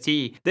 p.m.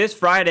 EST. This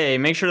Friday,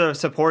 make sure to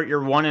support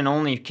your one and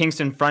only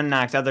Kingston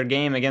Frontenacs at their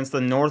game against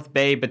the North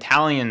Bay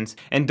Battalions.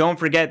 And don't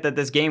forget that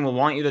this game will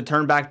want you to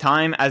turn back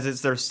time as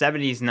it's their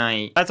 70s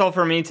night. That's all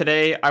for me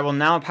today. I will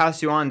now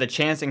pass you on to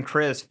Chance and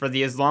Chris for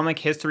the Islamic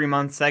History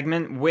Month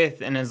segment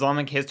with an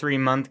Islamic History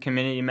Month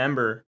community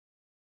member.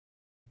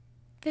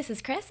 This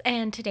is Chris,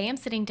 and today I'm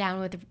sitting down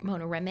with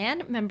Mona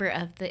Rahman, member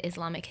of the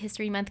Islamic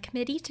History Month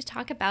Committee, to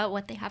talk about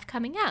what they have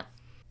coming up.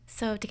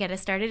 So to get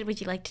us started,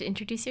 would you like to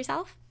introduce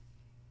yourself?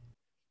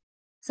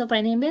 So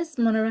my name is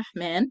Mona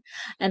Rahman,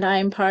 and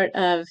I'm part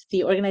of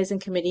the organizing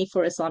committee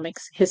for Islamic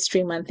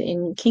History Month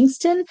in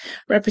Kingston,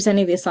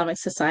 representing the Islamic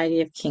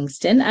Society of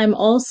Kingston. I'm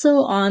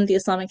also on the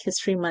Islamic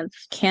History Month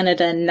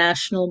Canada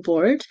National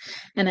Board,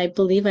 and I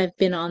believe I've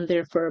been on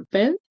there for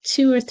about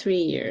 2 or 3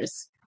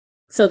 years.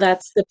 So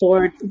that's the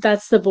board.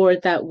 That's the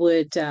board that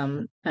would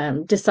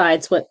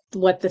decides what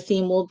the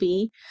theme will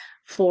be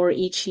for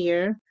each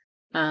year,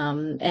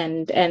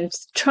 and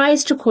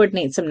tries to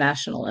coordinate some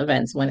national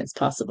events when it's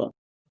possible.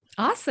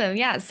 Awesome.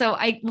 Yeah. So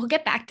we'll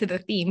get back to the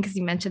theme because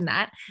you mentioned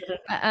that.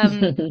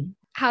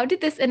 How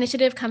did this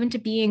initiative come into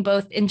being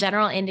both in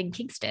general and in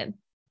Kingston?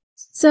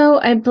 So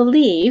I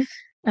believe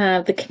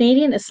the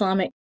Canadian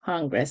Islamic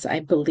Congress,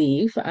 I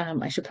believe,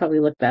 I should probably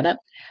look that up,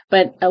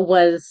 but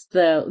was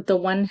the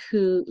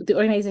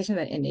organization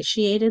that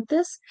initiated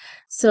this.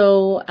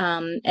 So,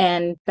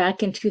 and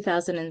back in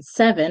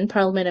 2007,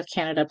 Parliament of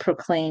Canada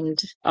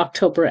proclaimed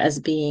October as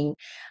being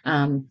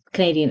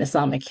Canadian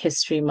Islamic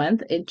History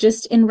Month,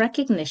 just in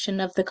recognition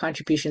of the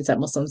contributions that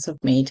Muslims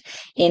have made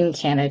in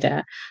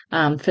Canada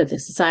for the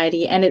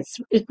society. And it's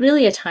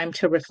really a time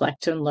to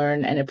reflect and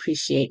learn and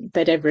appreciate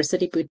the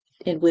diversity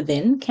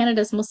within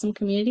Canada's Muslim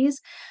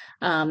communities.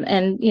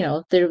 And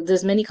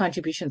there's many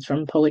contributions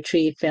from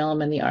poetry,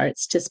 film, and the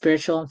arts to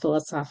spiritual and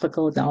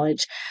philosophical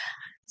knowledge.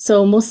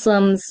 So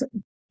Muslims,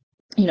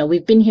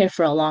 we've been here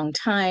for a long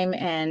time,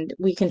 and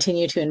we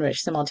continue to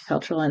enrich the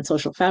multicultural and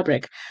social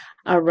fabric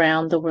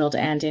around the world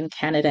and in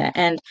Canada.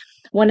 And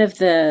one of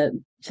the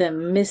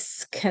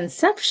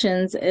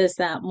misconceptions is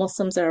that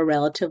Muslims are a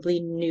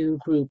relatively new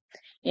group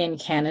in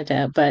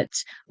Canada, but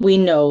we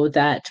know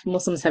that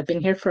Muslims have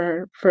been here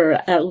for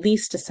at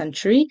least a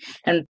century,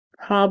 and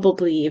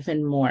probably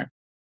even more.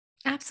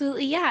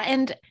 Absolutely, yeah.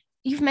 And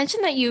you've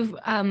mentioned that you've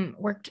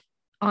worked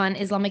on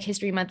Islamic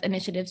History Month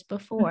initiatives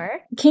before.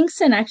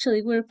 Kingston,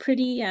 actually,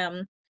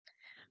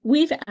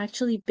 we've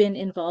actually been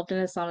involved in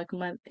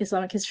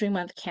Islamic History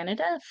Month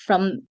Canada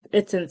from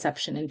its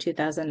inception in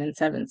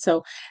 2007.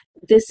 So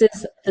this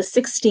is the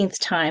 16th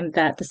time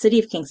that the City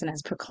of Kingston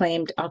has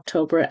proclaimed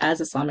October as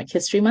Islamic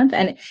History Month.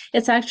 And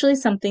it's actually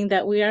something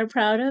that we are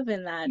proud of,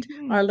 in that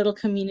our little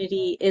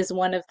community is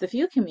one of the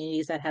few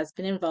communities that has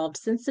been involved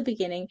since the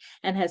beginning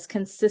and has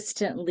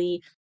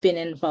consistently been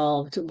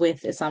involved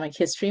with Islamic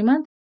History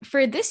Month.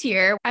 For this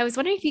year, I was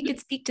wondering if you could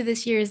speak to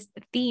this year's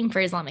theme for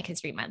Islamic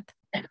History Month.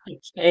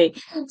 Okay,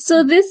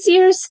 so this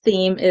year's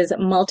theme is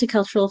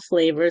multicultural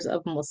flavors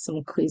of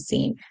Muslim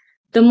cuisine.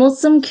 The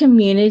Muslim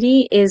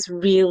community is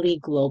really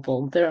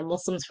global. There are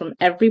Muslims from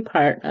every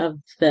part of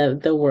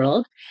the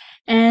world,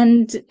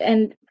 and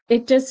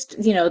it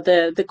just,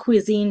 the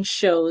cuisine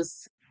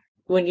shows,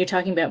 when you're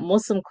talking about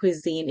Muslim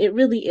cuisine, it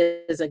really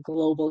is a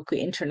global,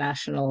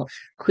 international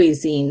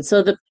cuisine.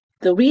 So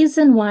the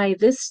reason why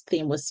this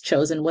theme was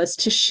chosen was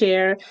to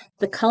share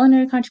the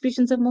culinary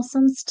contributions of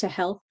Muslims to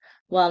health,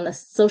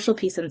 wellness, social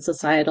peace, and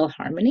societal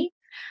harmony.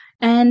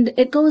 And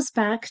it goes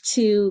back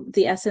to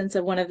the essence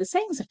of one of the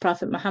sayings of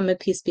Prophet Muhammad,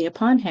 peace be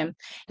upon him,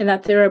 in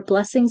that there are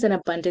blessings and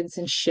abundance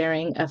in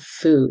sharing of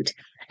food.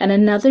 And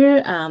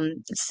another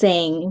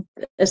saying,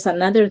 is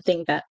another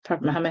thing that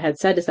Prophet Muhammad had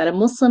said, is that a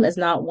Muslim is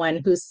not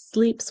one who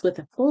sleeps with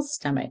a full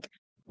stomach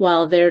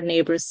while their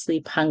neighbors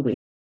sleep hungry.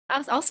 I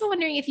was also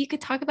wondering if you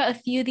could talk about a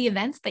few of the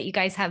events that you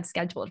guys have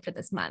scheduled for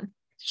this month.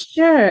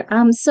 Sure.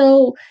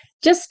 So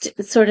just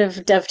sort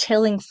of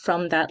dovetailing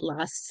from that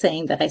last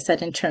saying that I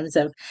said, in terms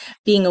of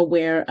being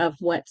aware of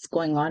what's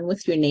going on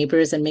with your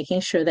neighbors and making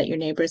sure that your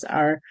neighbors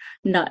are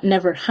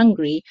never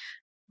hungry.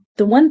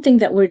 the one thing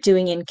that we're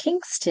doing in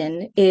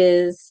Kingston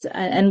is,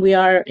 and we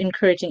are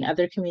encouraging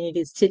other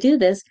communities to do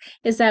this,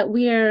 is that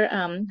we are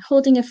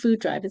holding a food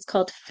drive. It's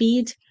called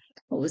Feed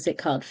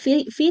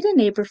a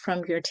Neighbor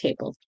from Your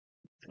Table.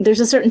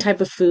 There's a certain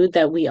type of food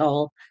that we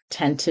all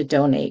tend to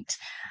donate.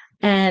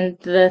 And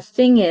the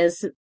thing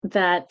is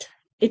that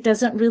it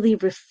doesn't really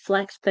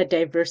reflect the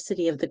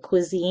diversity of the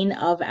cuisine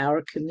of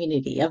our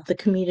community, of the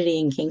community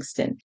in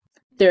Kingston.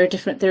 There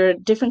are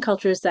different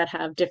cultures that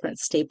have different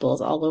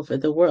staples all over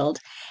the world.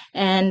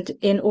 And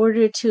in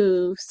order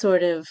to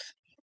sort of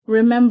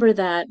remember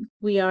that,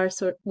 we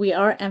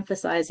are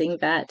emphasizing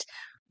that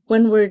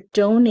when we're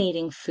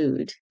donating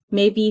food,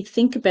 maybe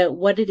think about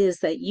what it is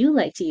that you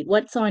like to eat,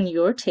 what's on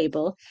your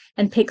table,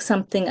 and pick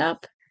something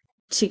up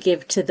to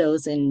give to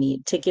those in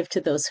need, to give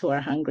to those who are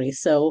hungry.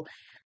 So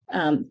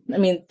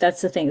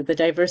that's the thing. The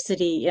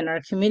diversity in our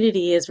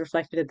community is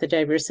reflected in the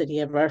diversity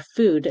of our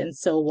food. And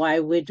so why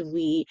would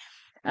we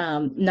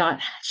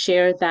not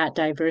share that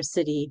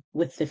diversity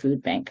with the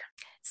food bank?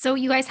 So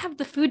you guys have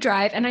the food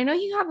drive, and I know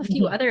you have a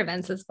few other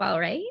events as well,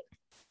 right?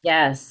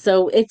 Yes,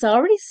 so it's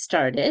already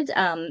started.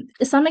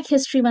 Islamic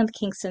History Month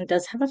Kingston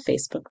does have a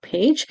Facebook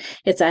page.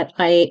 It's at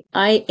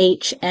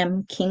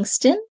IHM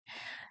Kingston.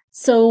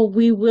 So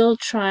we will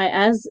try,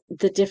 as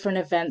the different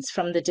events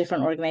from the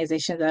different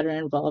organizations that are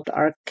involved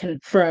are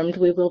confirmed,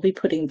 we will be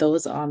putting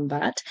those on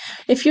that.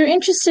 If you're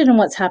interested in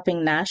what's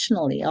happening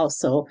nationally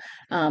also,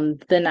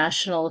 the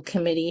National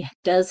Committee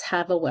does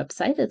have a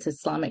website. It's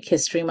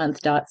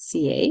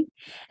IslamicHistoryMonth.ca,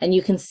 and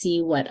you can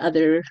see what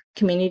other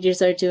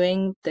communities are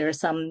doing. There are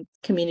some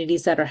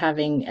communities that are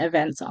having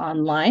events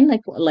online,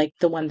 like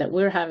the one that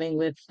we're having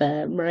with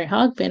Murray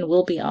Hogbin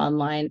will be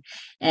online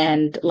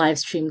and live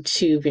streamed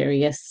to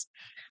various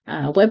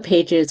web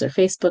pages or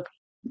Facebook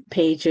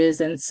pages.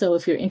 And so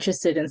if you're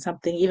interested in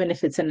something, even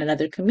if it's in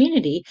another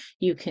community,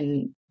 you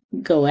can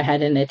go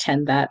ahead and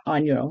attend that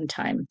on your own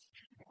time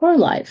or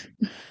live.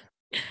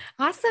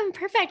 Awesome.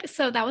 Perfect.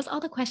 So that was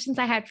all the questions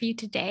I had for you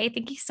today.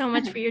 Thank you so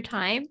much for your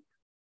time.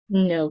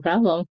 No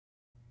problem.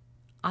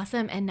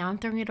 Awesome. And now I'm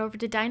throwing it over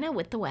to Dinah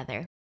with the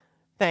weather.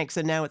 Thanks,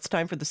 and now it's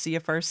time for the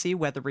CFRC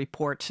weather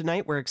report.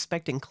 Tonight, we're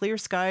expecting clear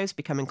skies,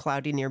 becoming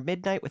cloudy near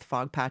midnight with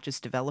fog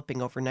patches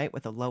developing overnight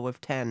with a low of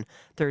 10.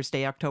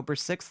 Thursday, October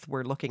 6th,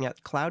 we're looking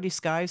at cloudy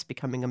skies,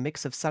 becoming a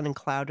mix of sun and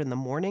cloud in the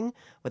morning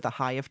with a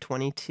high of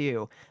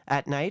 22.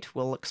 At night,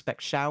 we'll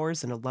expect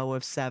showers and a low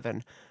of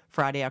 7.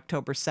 Friday,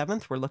 October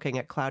 7th, we're looking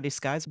at cloudy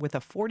skies with a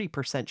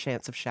 40%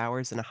 chance of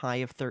showers and a high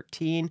of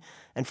 13.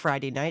 And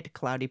Friday night,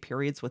 cloudy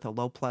periods with a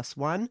low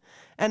 +1.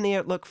 And the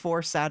outlook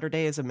for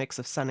Saturday is a mix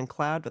of sun and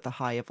cloud with a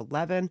high of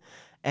 11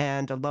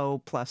 and a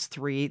low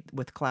 +3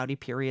 with cloudy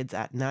periods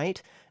at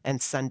night.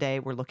 And Sunday,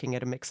 we're looking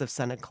at a mix of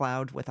sun and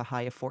cloud with a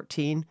high of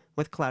 14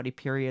 with cloudy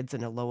periods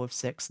and a low of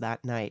 6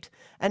 that night.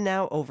 And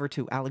now over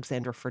to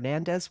Alexandra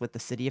Fernandez with the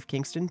City of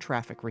Kingston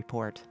traffic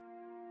report.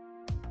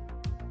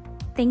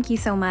 Thank you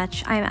so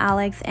much. I'm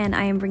Alex, and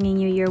I am bringing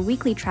you your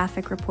weekly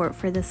traffic report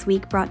for this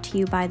week, brought to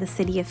you by the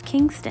City of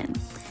Kingston.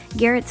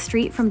 Garrett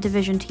Street from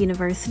Division to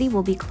University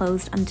will be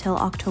closed until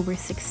October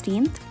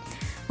 16th.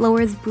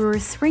 Lowers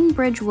Brewers Spring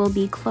Bridge will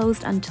be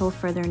closed until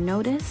further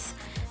notice.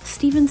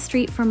 Stevens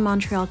Street from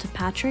Montreal to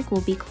Patrick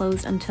will be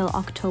closed until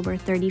October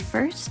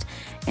 31st.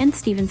 And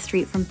Stevens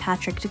Street from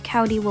Patrick to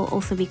Cowdy will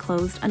also be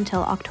closed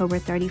until October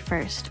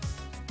 31st.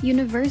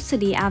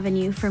 University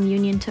Avenue from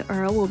Union to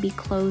Earl will be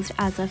closed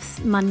as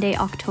of Monday,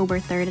 October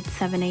 3rd at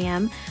 7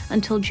 a.m.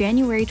 until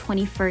January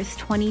 21st,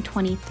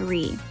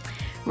 2023.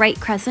 Wright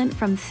Crescent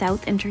from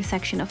South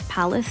intersection of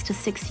Palace to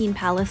 16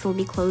 Palace will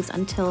be closed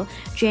until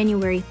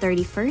January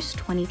 31st,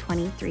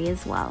 2023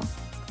 as well.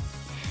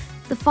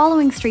 The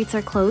following streets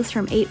are closed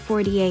from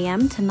 8:40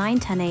 a.m. to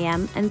 9:10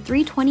 a.m. and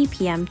 3:20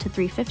 p.m. to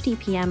 3:50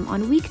 p.m.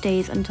 on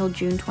weekdays until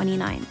June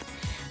 29th.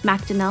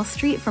 Macdonnell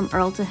Street from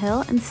Earl to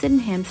Hill, and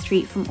Sydenham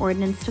Street from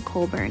Ordnance to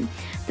Colborne.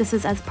 This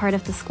is as part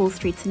of the School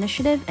Streets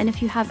Initiative, and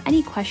if you have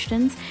any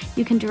questions,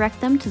 you can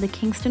direct them to the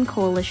Kingston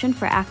Coalition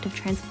for Active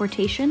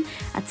Transportation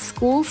at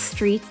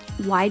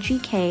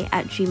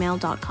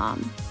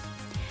schoolstreetygk@gmail.com.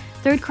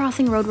 Third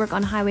crossing roadwork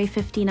on Highway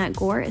 15 at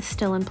Gore is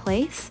still in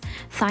place.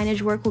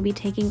 Signage work will be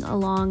taking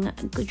along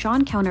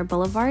John Counter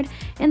Boulevard.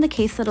 In the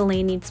case that a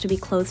lane needs to be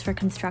closed for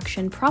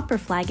construction, proper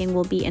flagging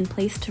will be in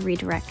place to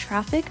redirect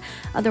traffic.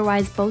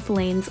 Otherwise, both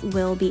lanes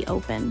will be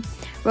open.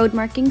 Road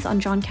markings on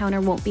John Counter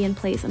won't be in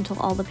place until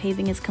all the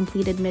paving is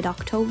completed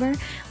mid-October.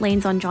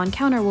 Lanes on John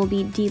Counter will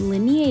be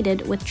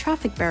delineated with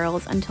traffic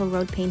barrels until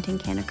road painting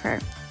can occur.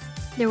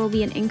 There will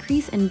be an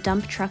increase in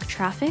dump truck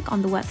traffic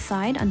on the west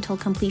side until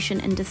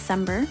completion in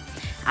December.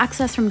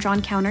 Access from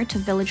John Counter to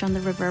Village on the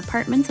River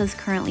Apartments is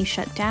currently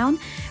shut down.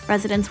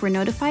 Residents were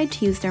notified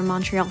to use their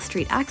Montreal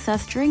Street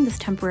access during this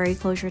temporary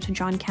closure to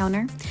John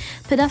Counter.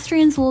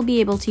 Pedestrians will be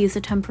able to use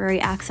a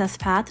temporary access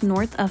path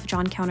north of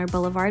John Counter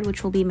Boulevard,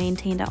 which will be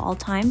maintained at all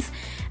times,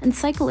 and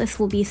cyclists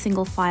will be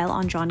single file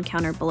on John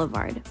Counter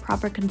Boulevard.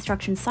 Proper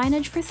construction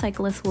signage for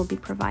cyclists will be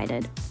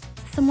provided.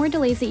 Some more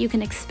delays that you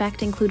can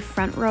expect include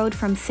Front Road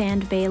from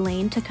Sand Bay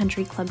Lane to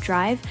Country Club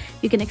Drive.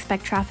 You can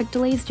expect traffic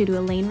delays due to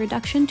a lane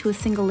reduction to a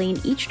single lane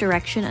each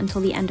direction until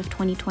the end of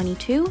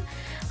 2022.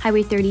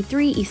 Highway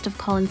 33 east of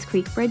Collins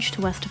Creek Bridge to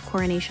west of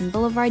Coronation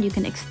Boulevard, you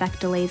can expect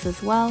delays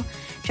as well.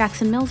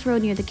 Jackson Mills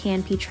Road near the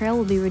KNP Trail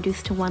will be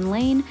reduced to one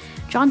lane.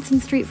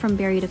 Johnson Street from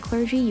Barrie to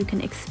Clergy, you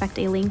can expect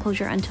a lane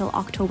closure until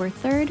October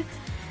 3rd.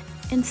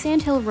 And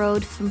Sandhill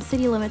Road from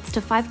city limits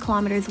to 5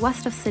 kilometers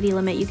west of city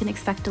limit, you can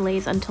expect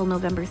delays until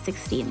November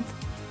 16th.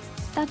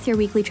 That's your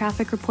weekly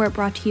traffic report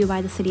brought to you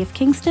by the City of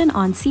Kingston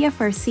on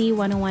CFRC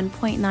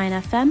 101.9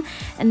 FM.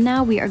 And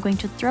now we are going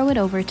to throw it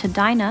over to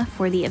Dinah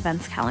for the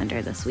events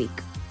calendar this week.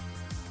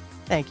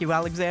 Thank you,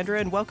 Alexandra,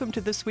 and welcome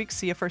to this week's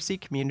CFRC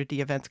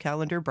Community Events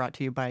Calendar brought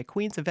to you by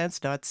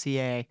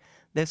queensevents.ca.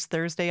 This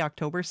Thursday,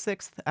 October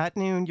 6th at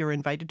noon, you're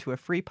invited to a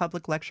free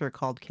public lecture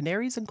called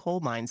Canaries and Coal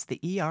Mines, the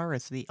ER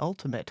as the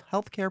Ultimate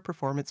Healthcare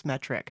Performance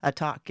Metric, a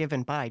talk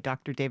given by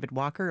Dr. David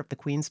Walker of the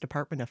Queen's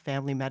Department of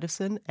Family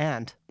Medicine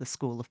and the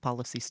School of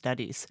Policy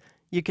Studies.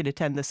 You can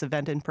attend this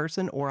event in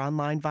person or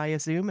online via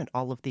Zoom, and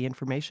all of the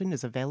information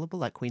is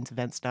available at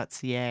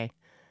queensevents.ca.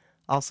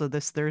 Also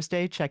this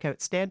Thursday, check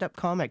out stand-up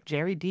comic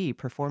Jerry D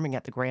performing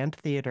at the Grand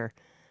Theatre.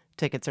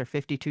 Tickets are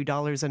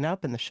 $52 and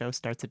up, and the show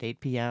starts at 8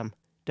 p.m.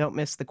 Don't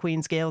miss the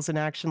Queen's Gales in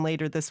action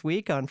later this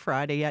week. On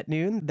Friday at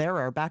noon, there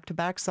are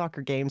back-to-back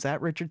soccer games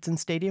at Richardson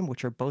Stadium,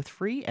 which are both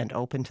free and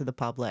open to the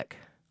public.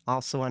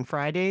 Also on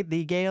Friday,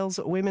 the Gales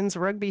women's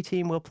rugby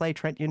team will play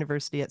Trent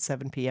University at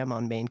 7 p.m.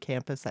 on main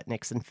campus at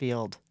Nixon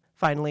Field.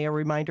 Finally, a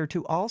reminder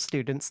to all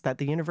students that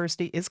the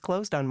university is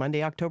closed on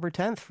Monday, October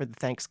 10th for the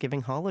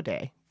Thanksgiving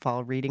holiday.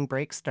 Fall reading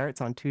break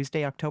starts on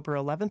Tuesday, October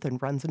 11th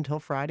and runs until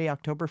Friday,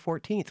 October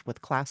 14th,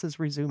 with classes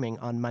resuming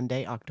on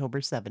Monday, October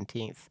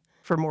 17th.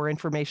 For more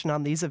information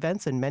on these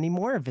events and many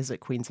more, visit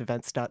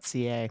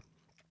queensevents.ca.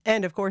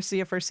 And of course,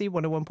 CFRC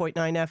 101.9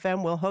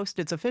 FM will host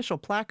its official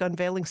plaque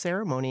unveiling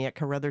ceremony at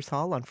Carruthers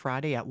Hall on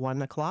Friday at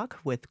 1 o'clock,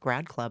 with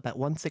Grad Club at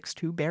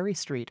 162 Barrie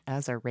Street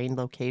as our rain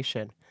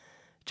location.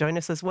 Join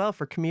us as well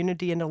for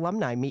community and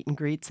alumni meet and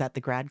greets at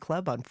the Grad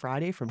Club on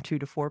Friday from 2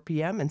 to 4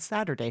 p.m. and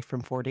Saturday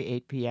from 4 to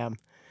 8 p.m.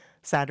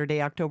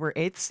 Saturday, October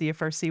 8th,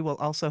 CFRC will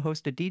also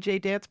host a DJ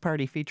dance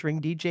party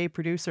featuring DJ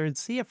producer and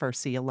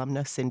CFRC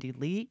alumna Cindy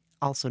Lee,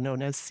 also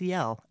known as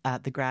CL,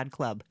 at the Grad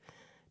Club.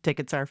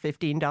 Tickets are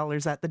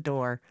 $15 at the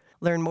door.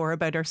 Learn more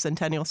about our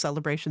centennial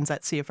celebrations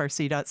at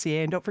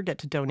CFRC.ca, and don't forget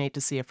to donate to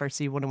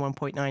CFRC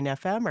 101.9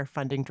 FM. Our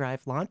funding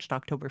drive launched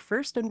October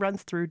 1st and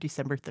runs through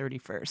December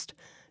 31st.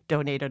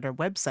 Donate at our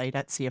website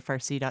at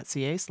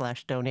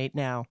cfrc.ca/donate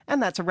now.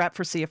 And that's a wrap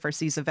for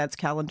CFRC's events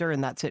calendar,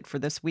 and that's it for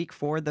this week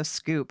for The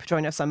Scoop.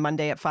 Join us on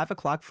Monday at 5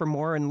 o'clock for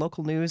more and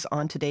local news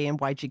on Today in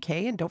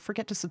YGK, and don't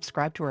forget to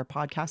subscribe to our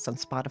podcast on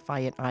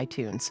Spotify and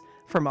iTunes.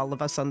 From all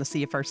of us on the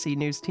CFRC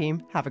News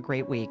team, have a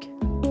great week.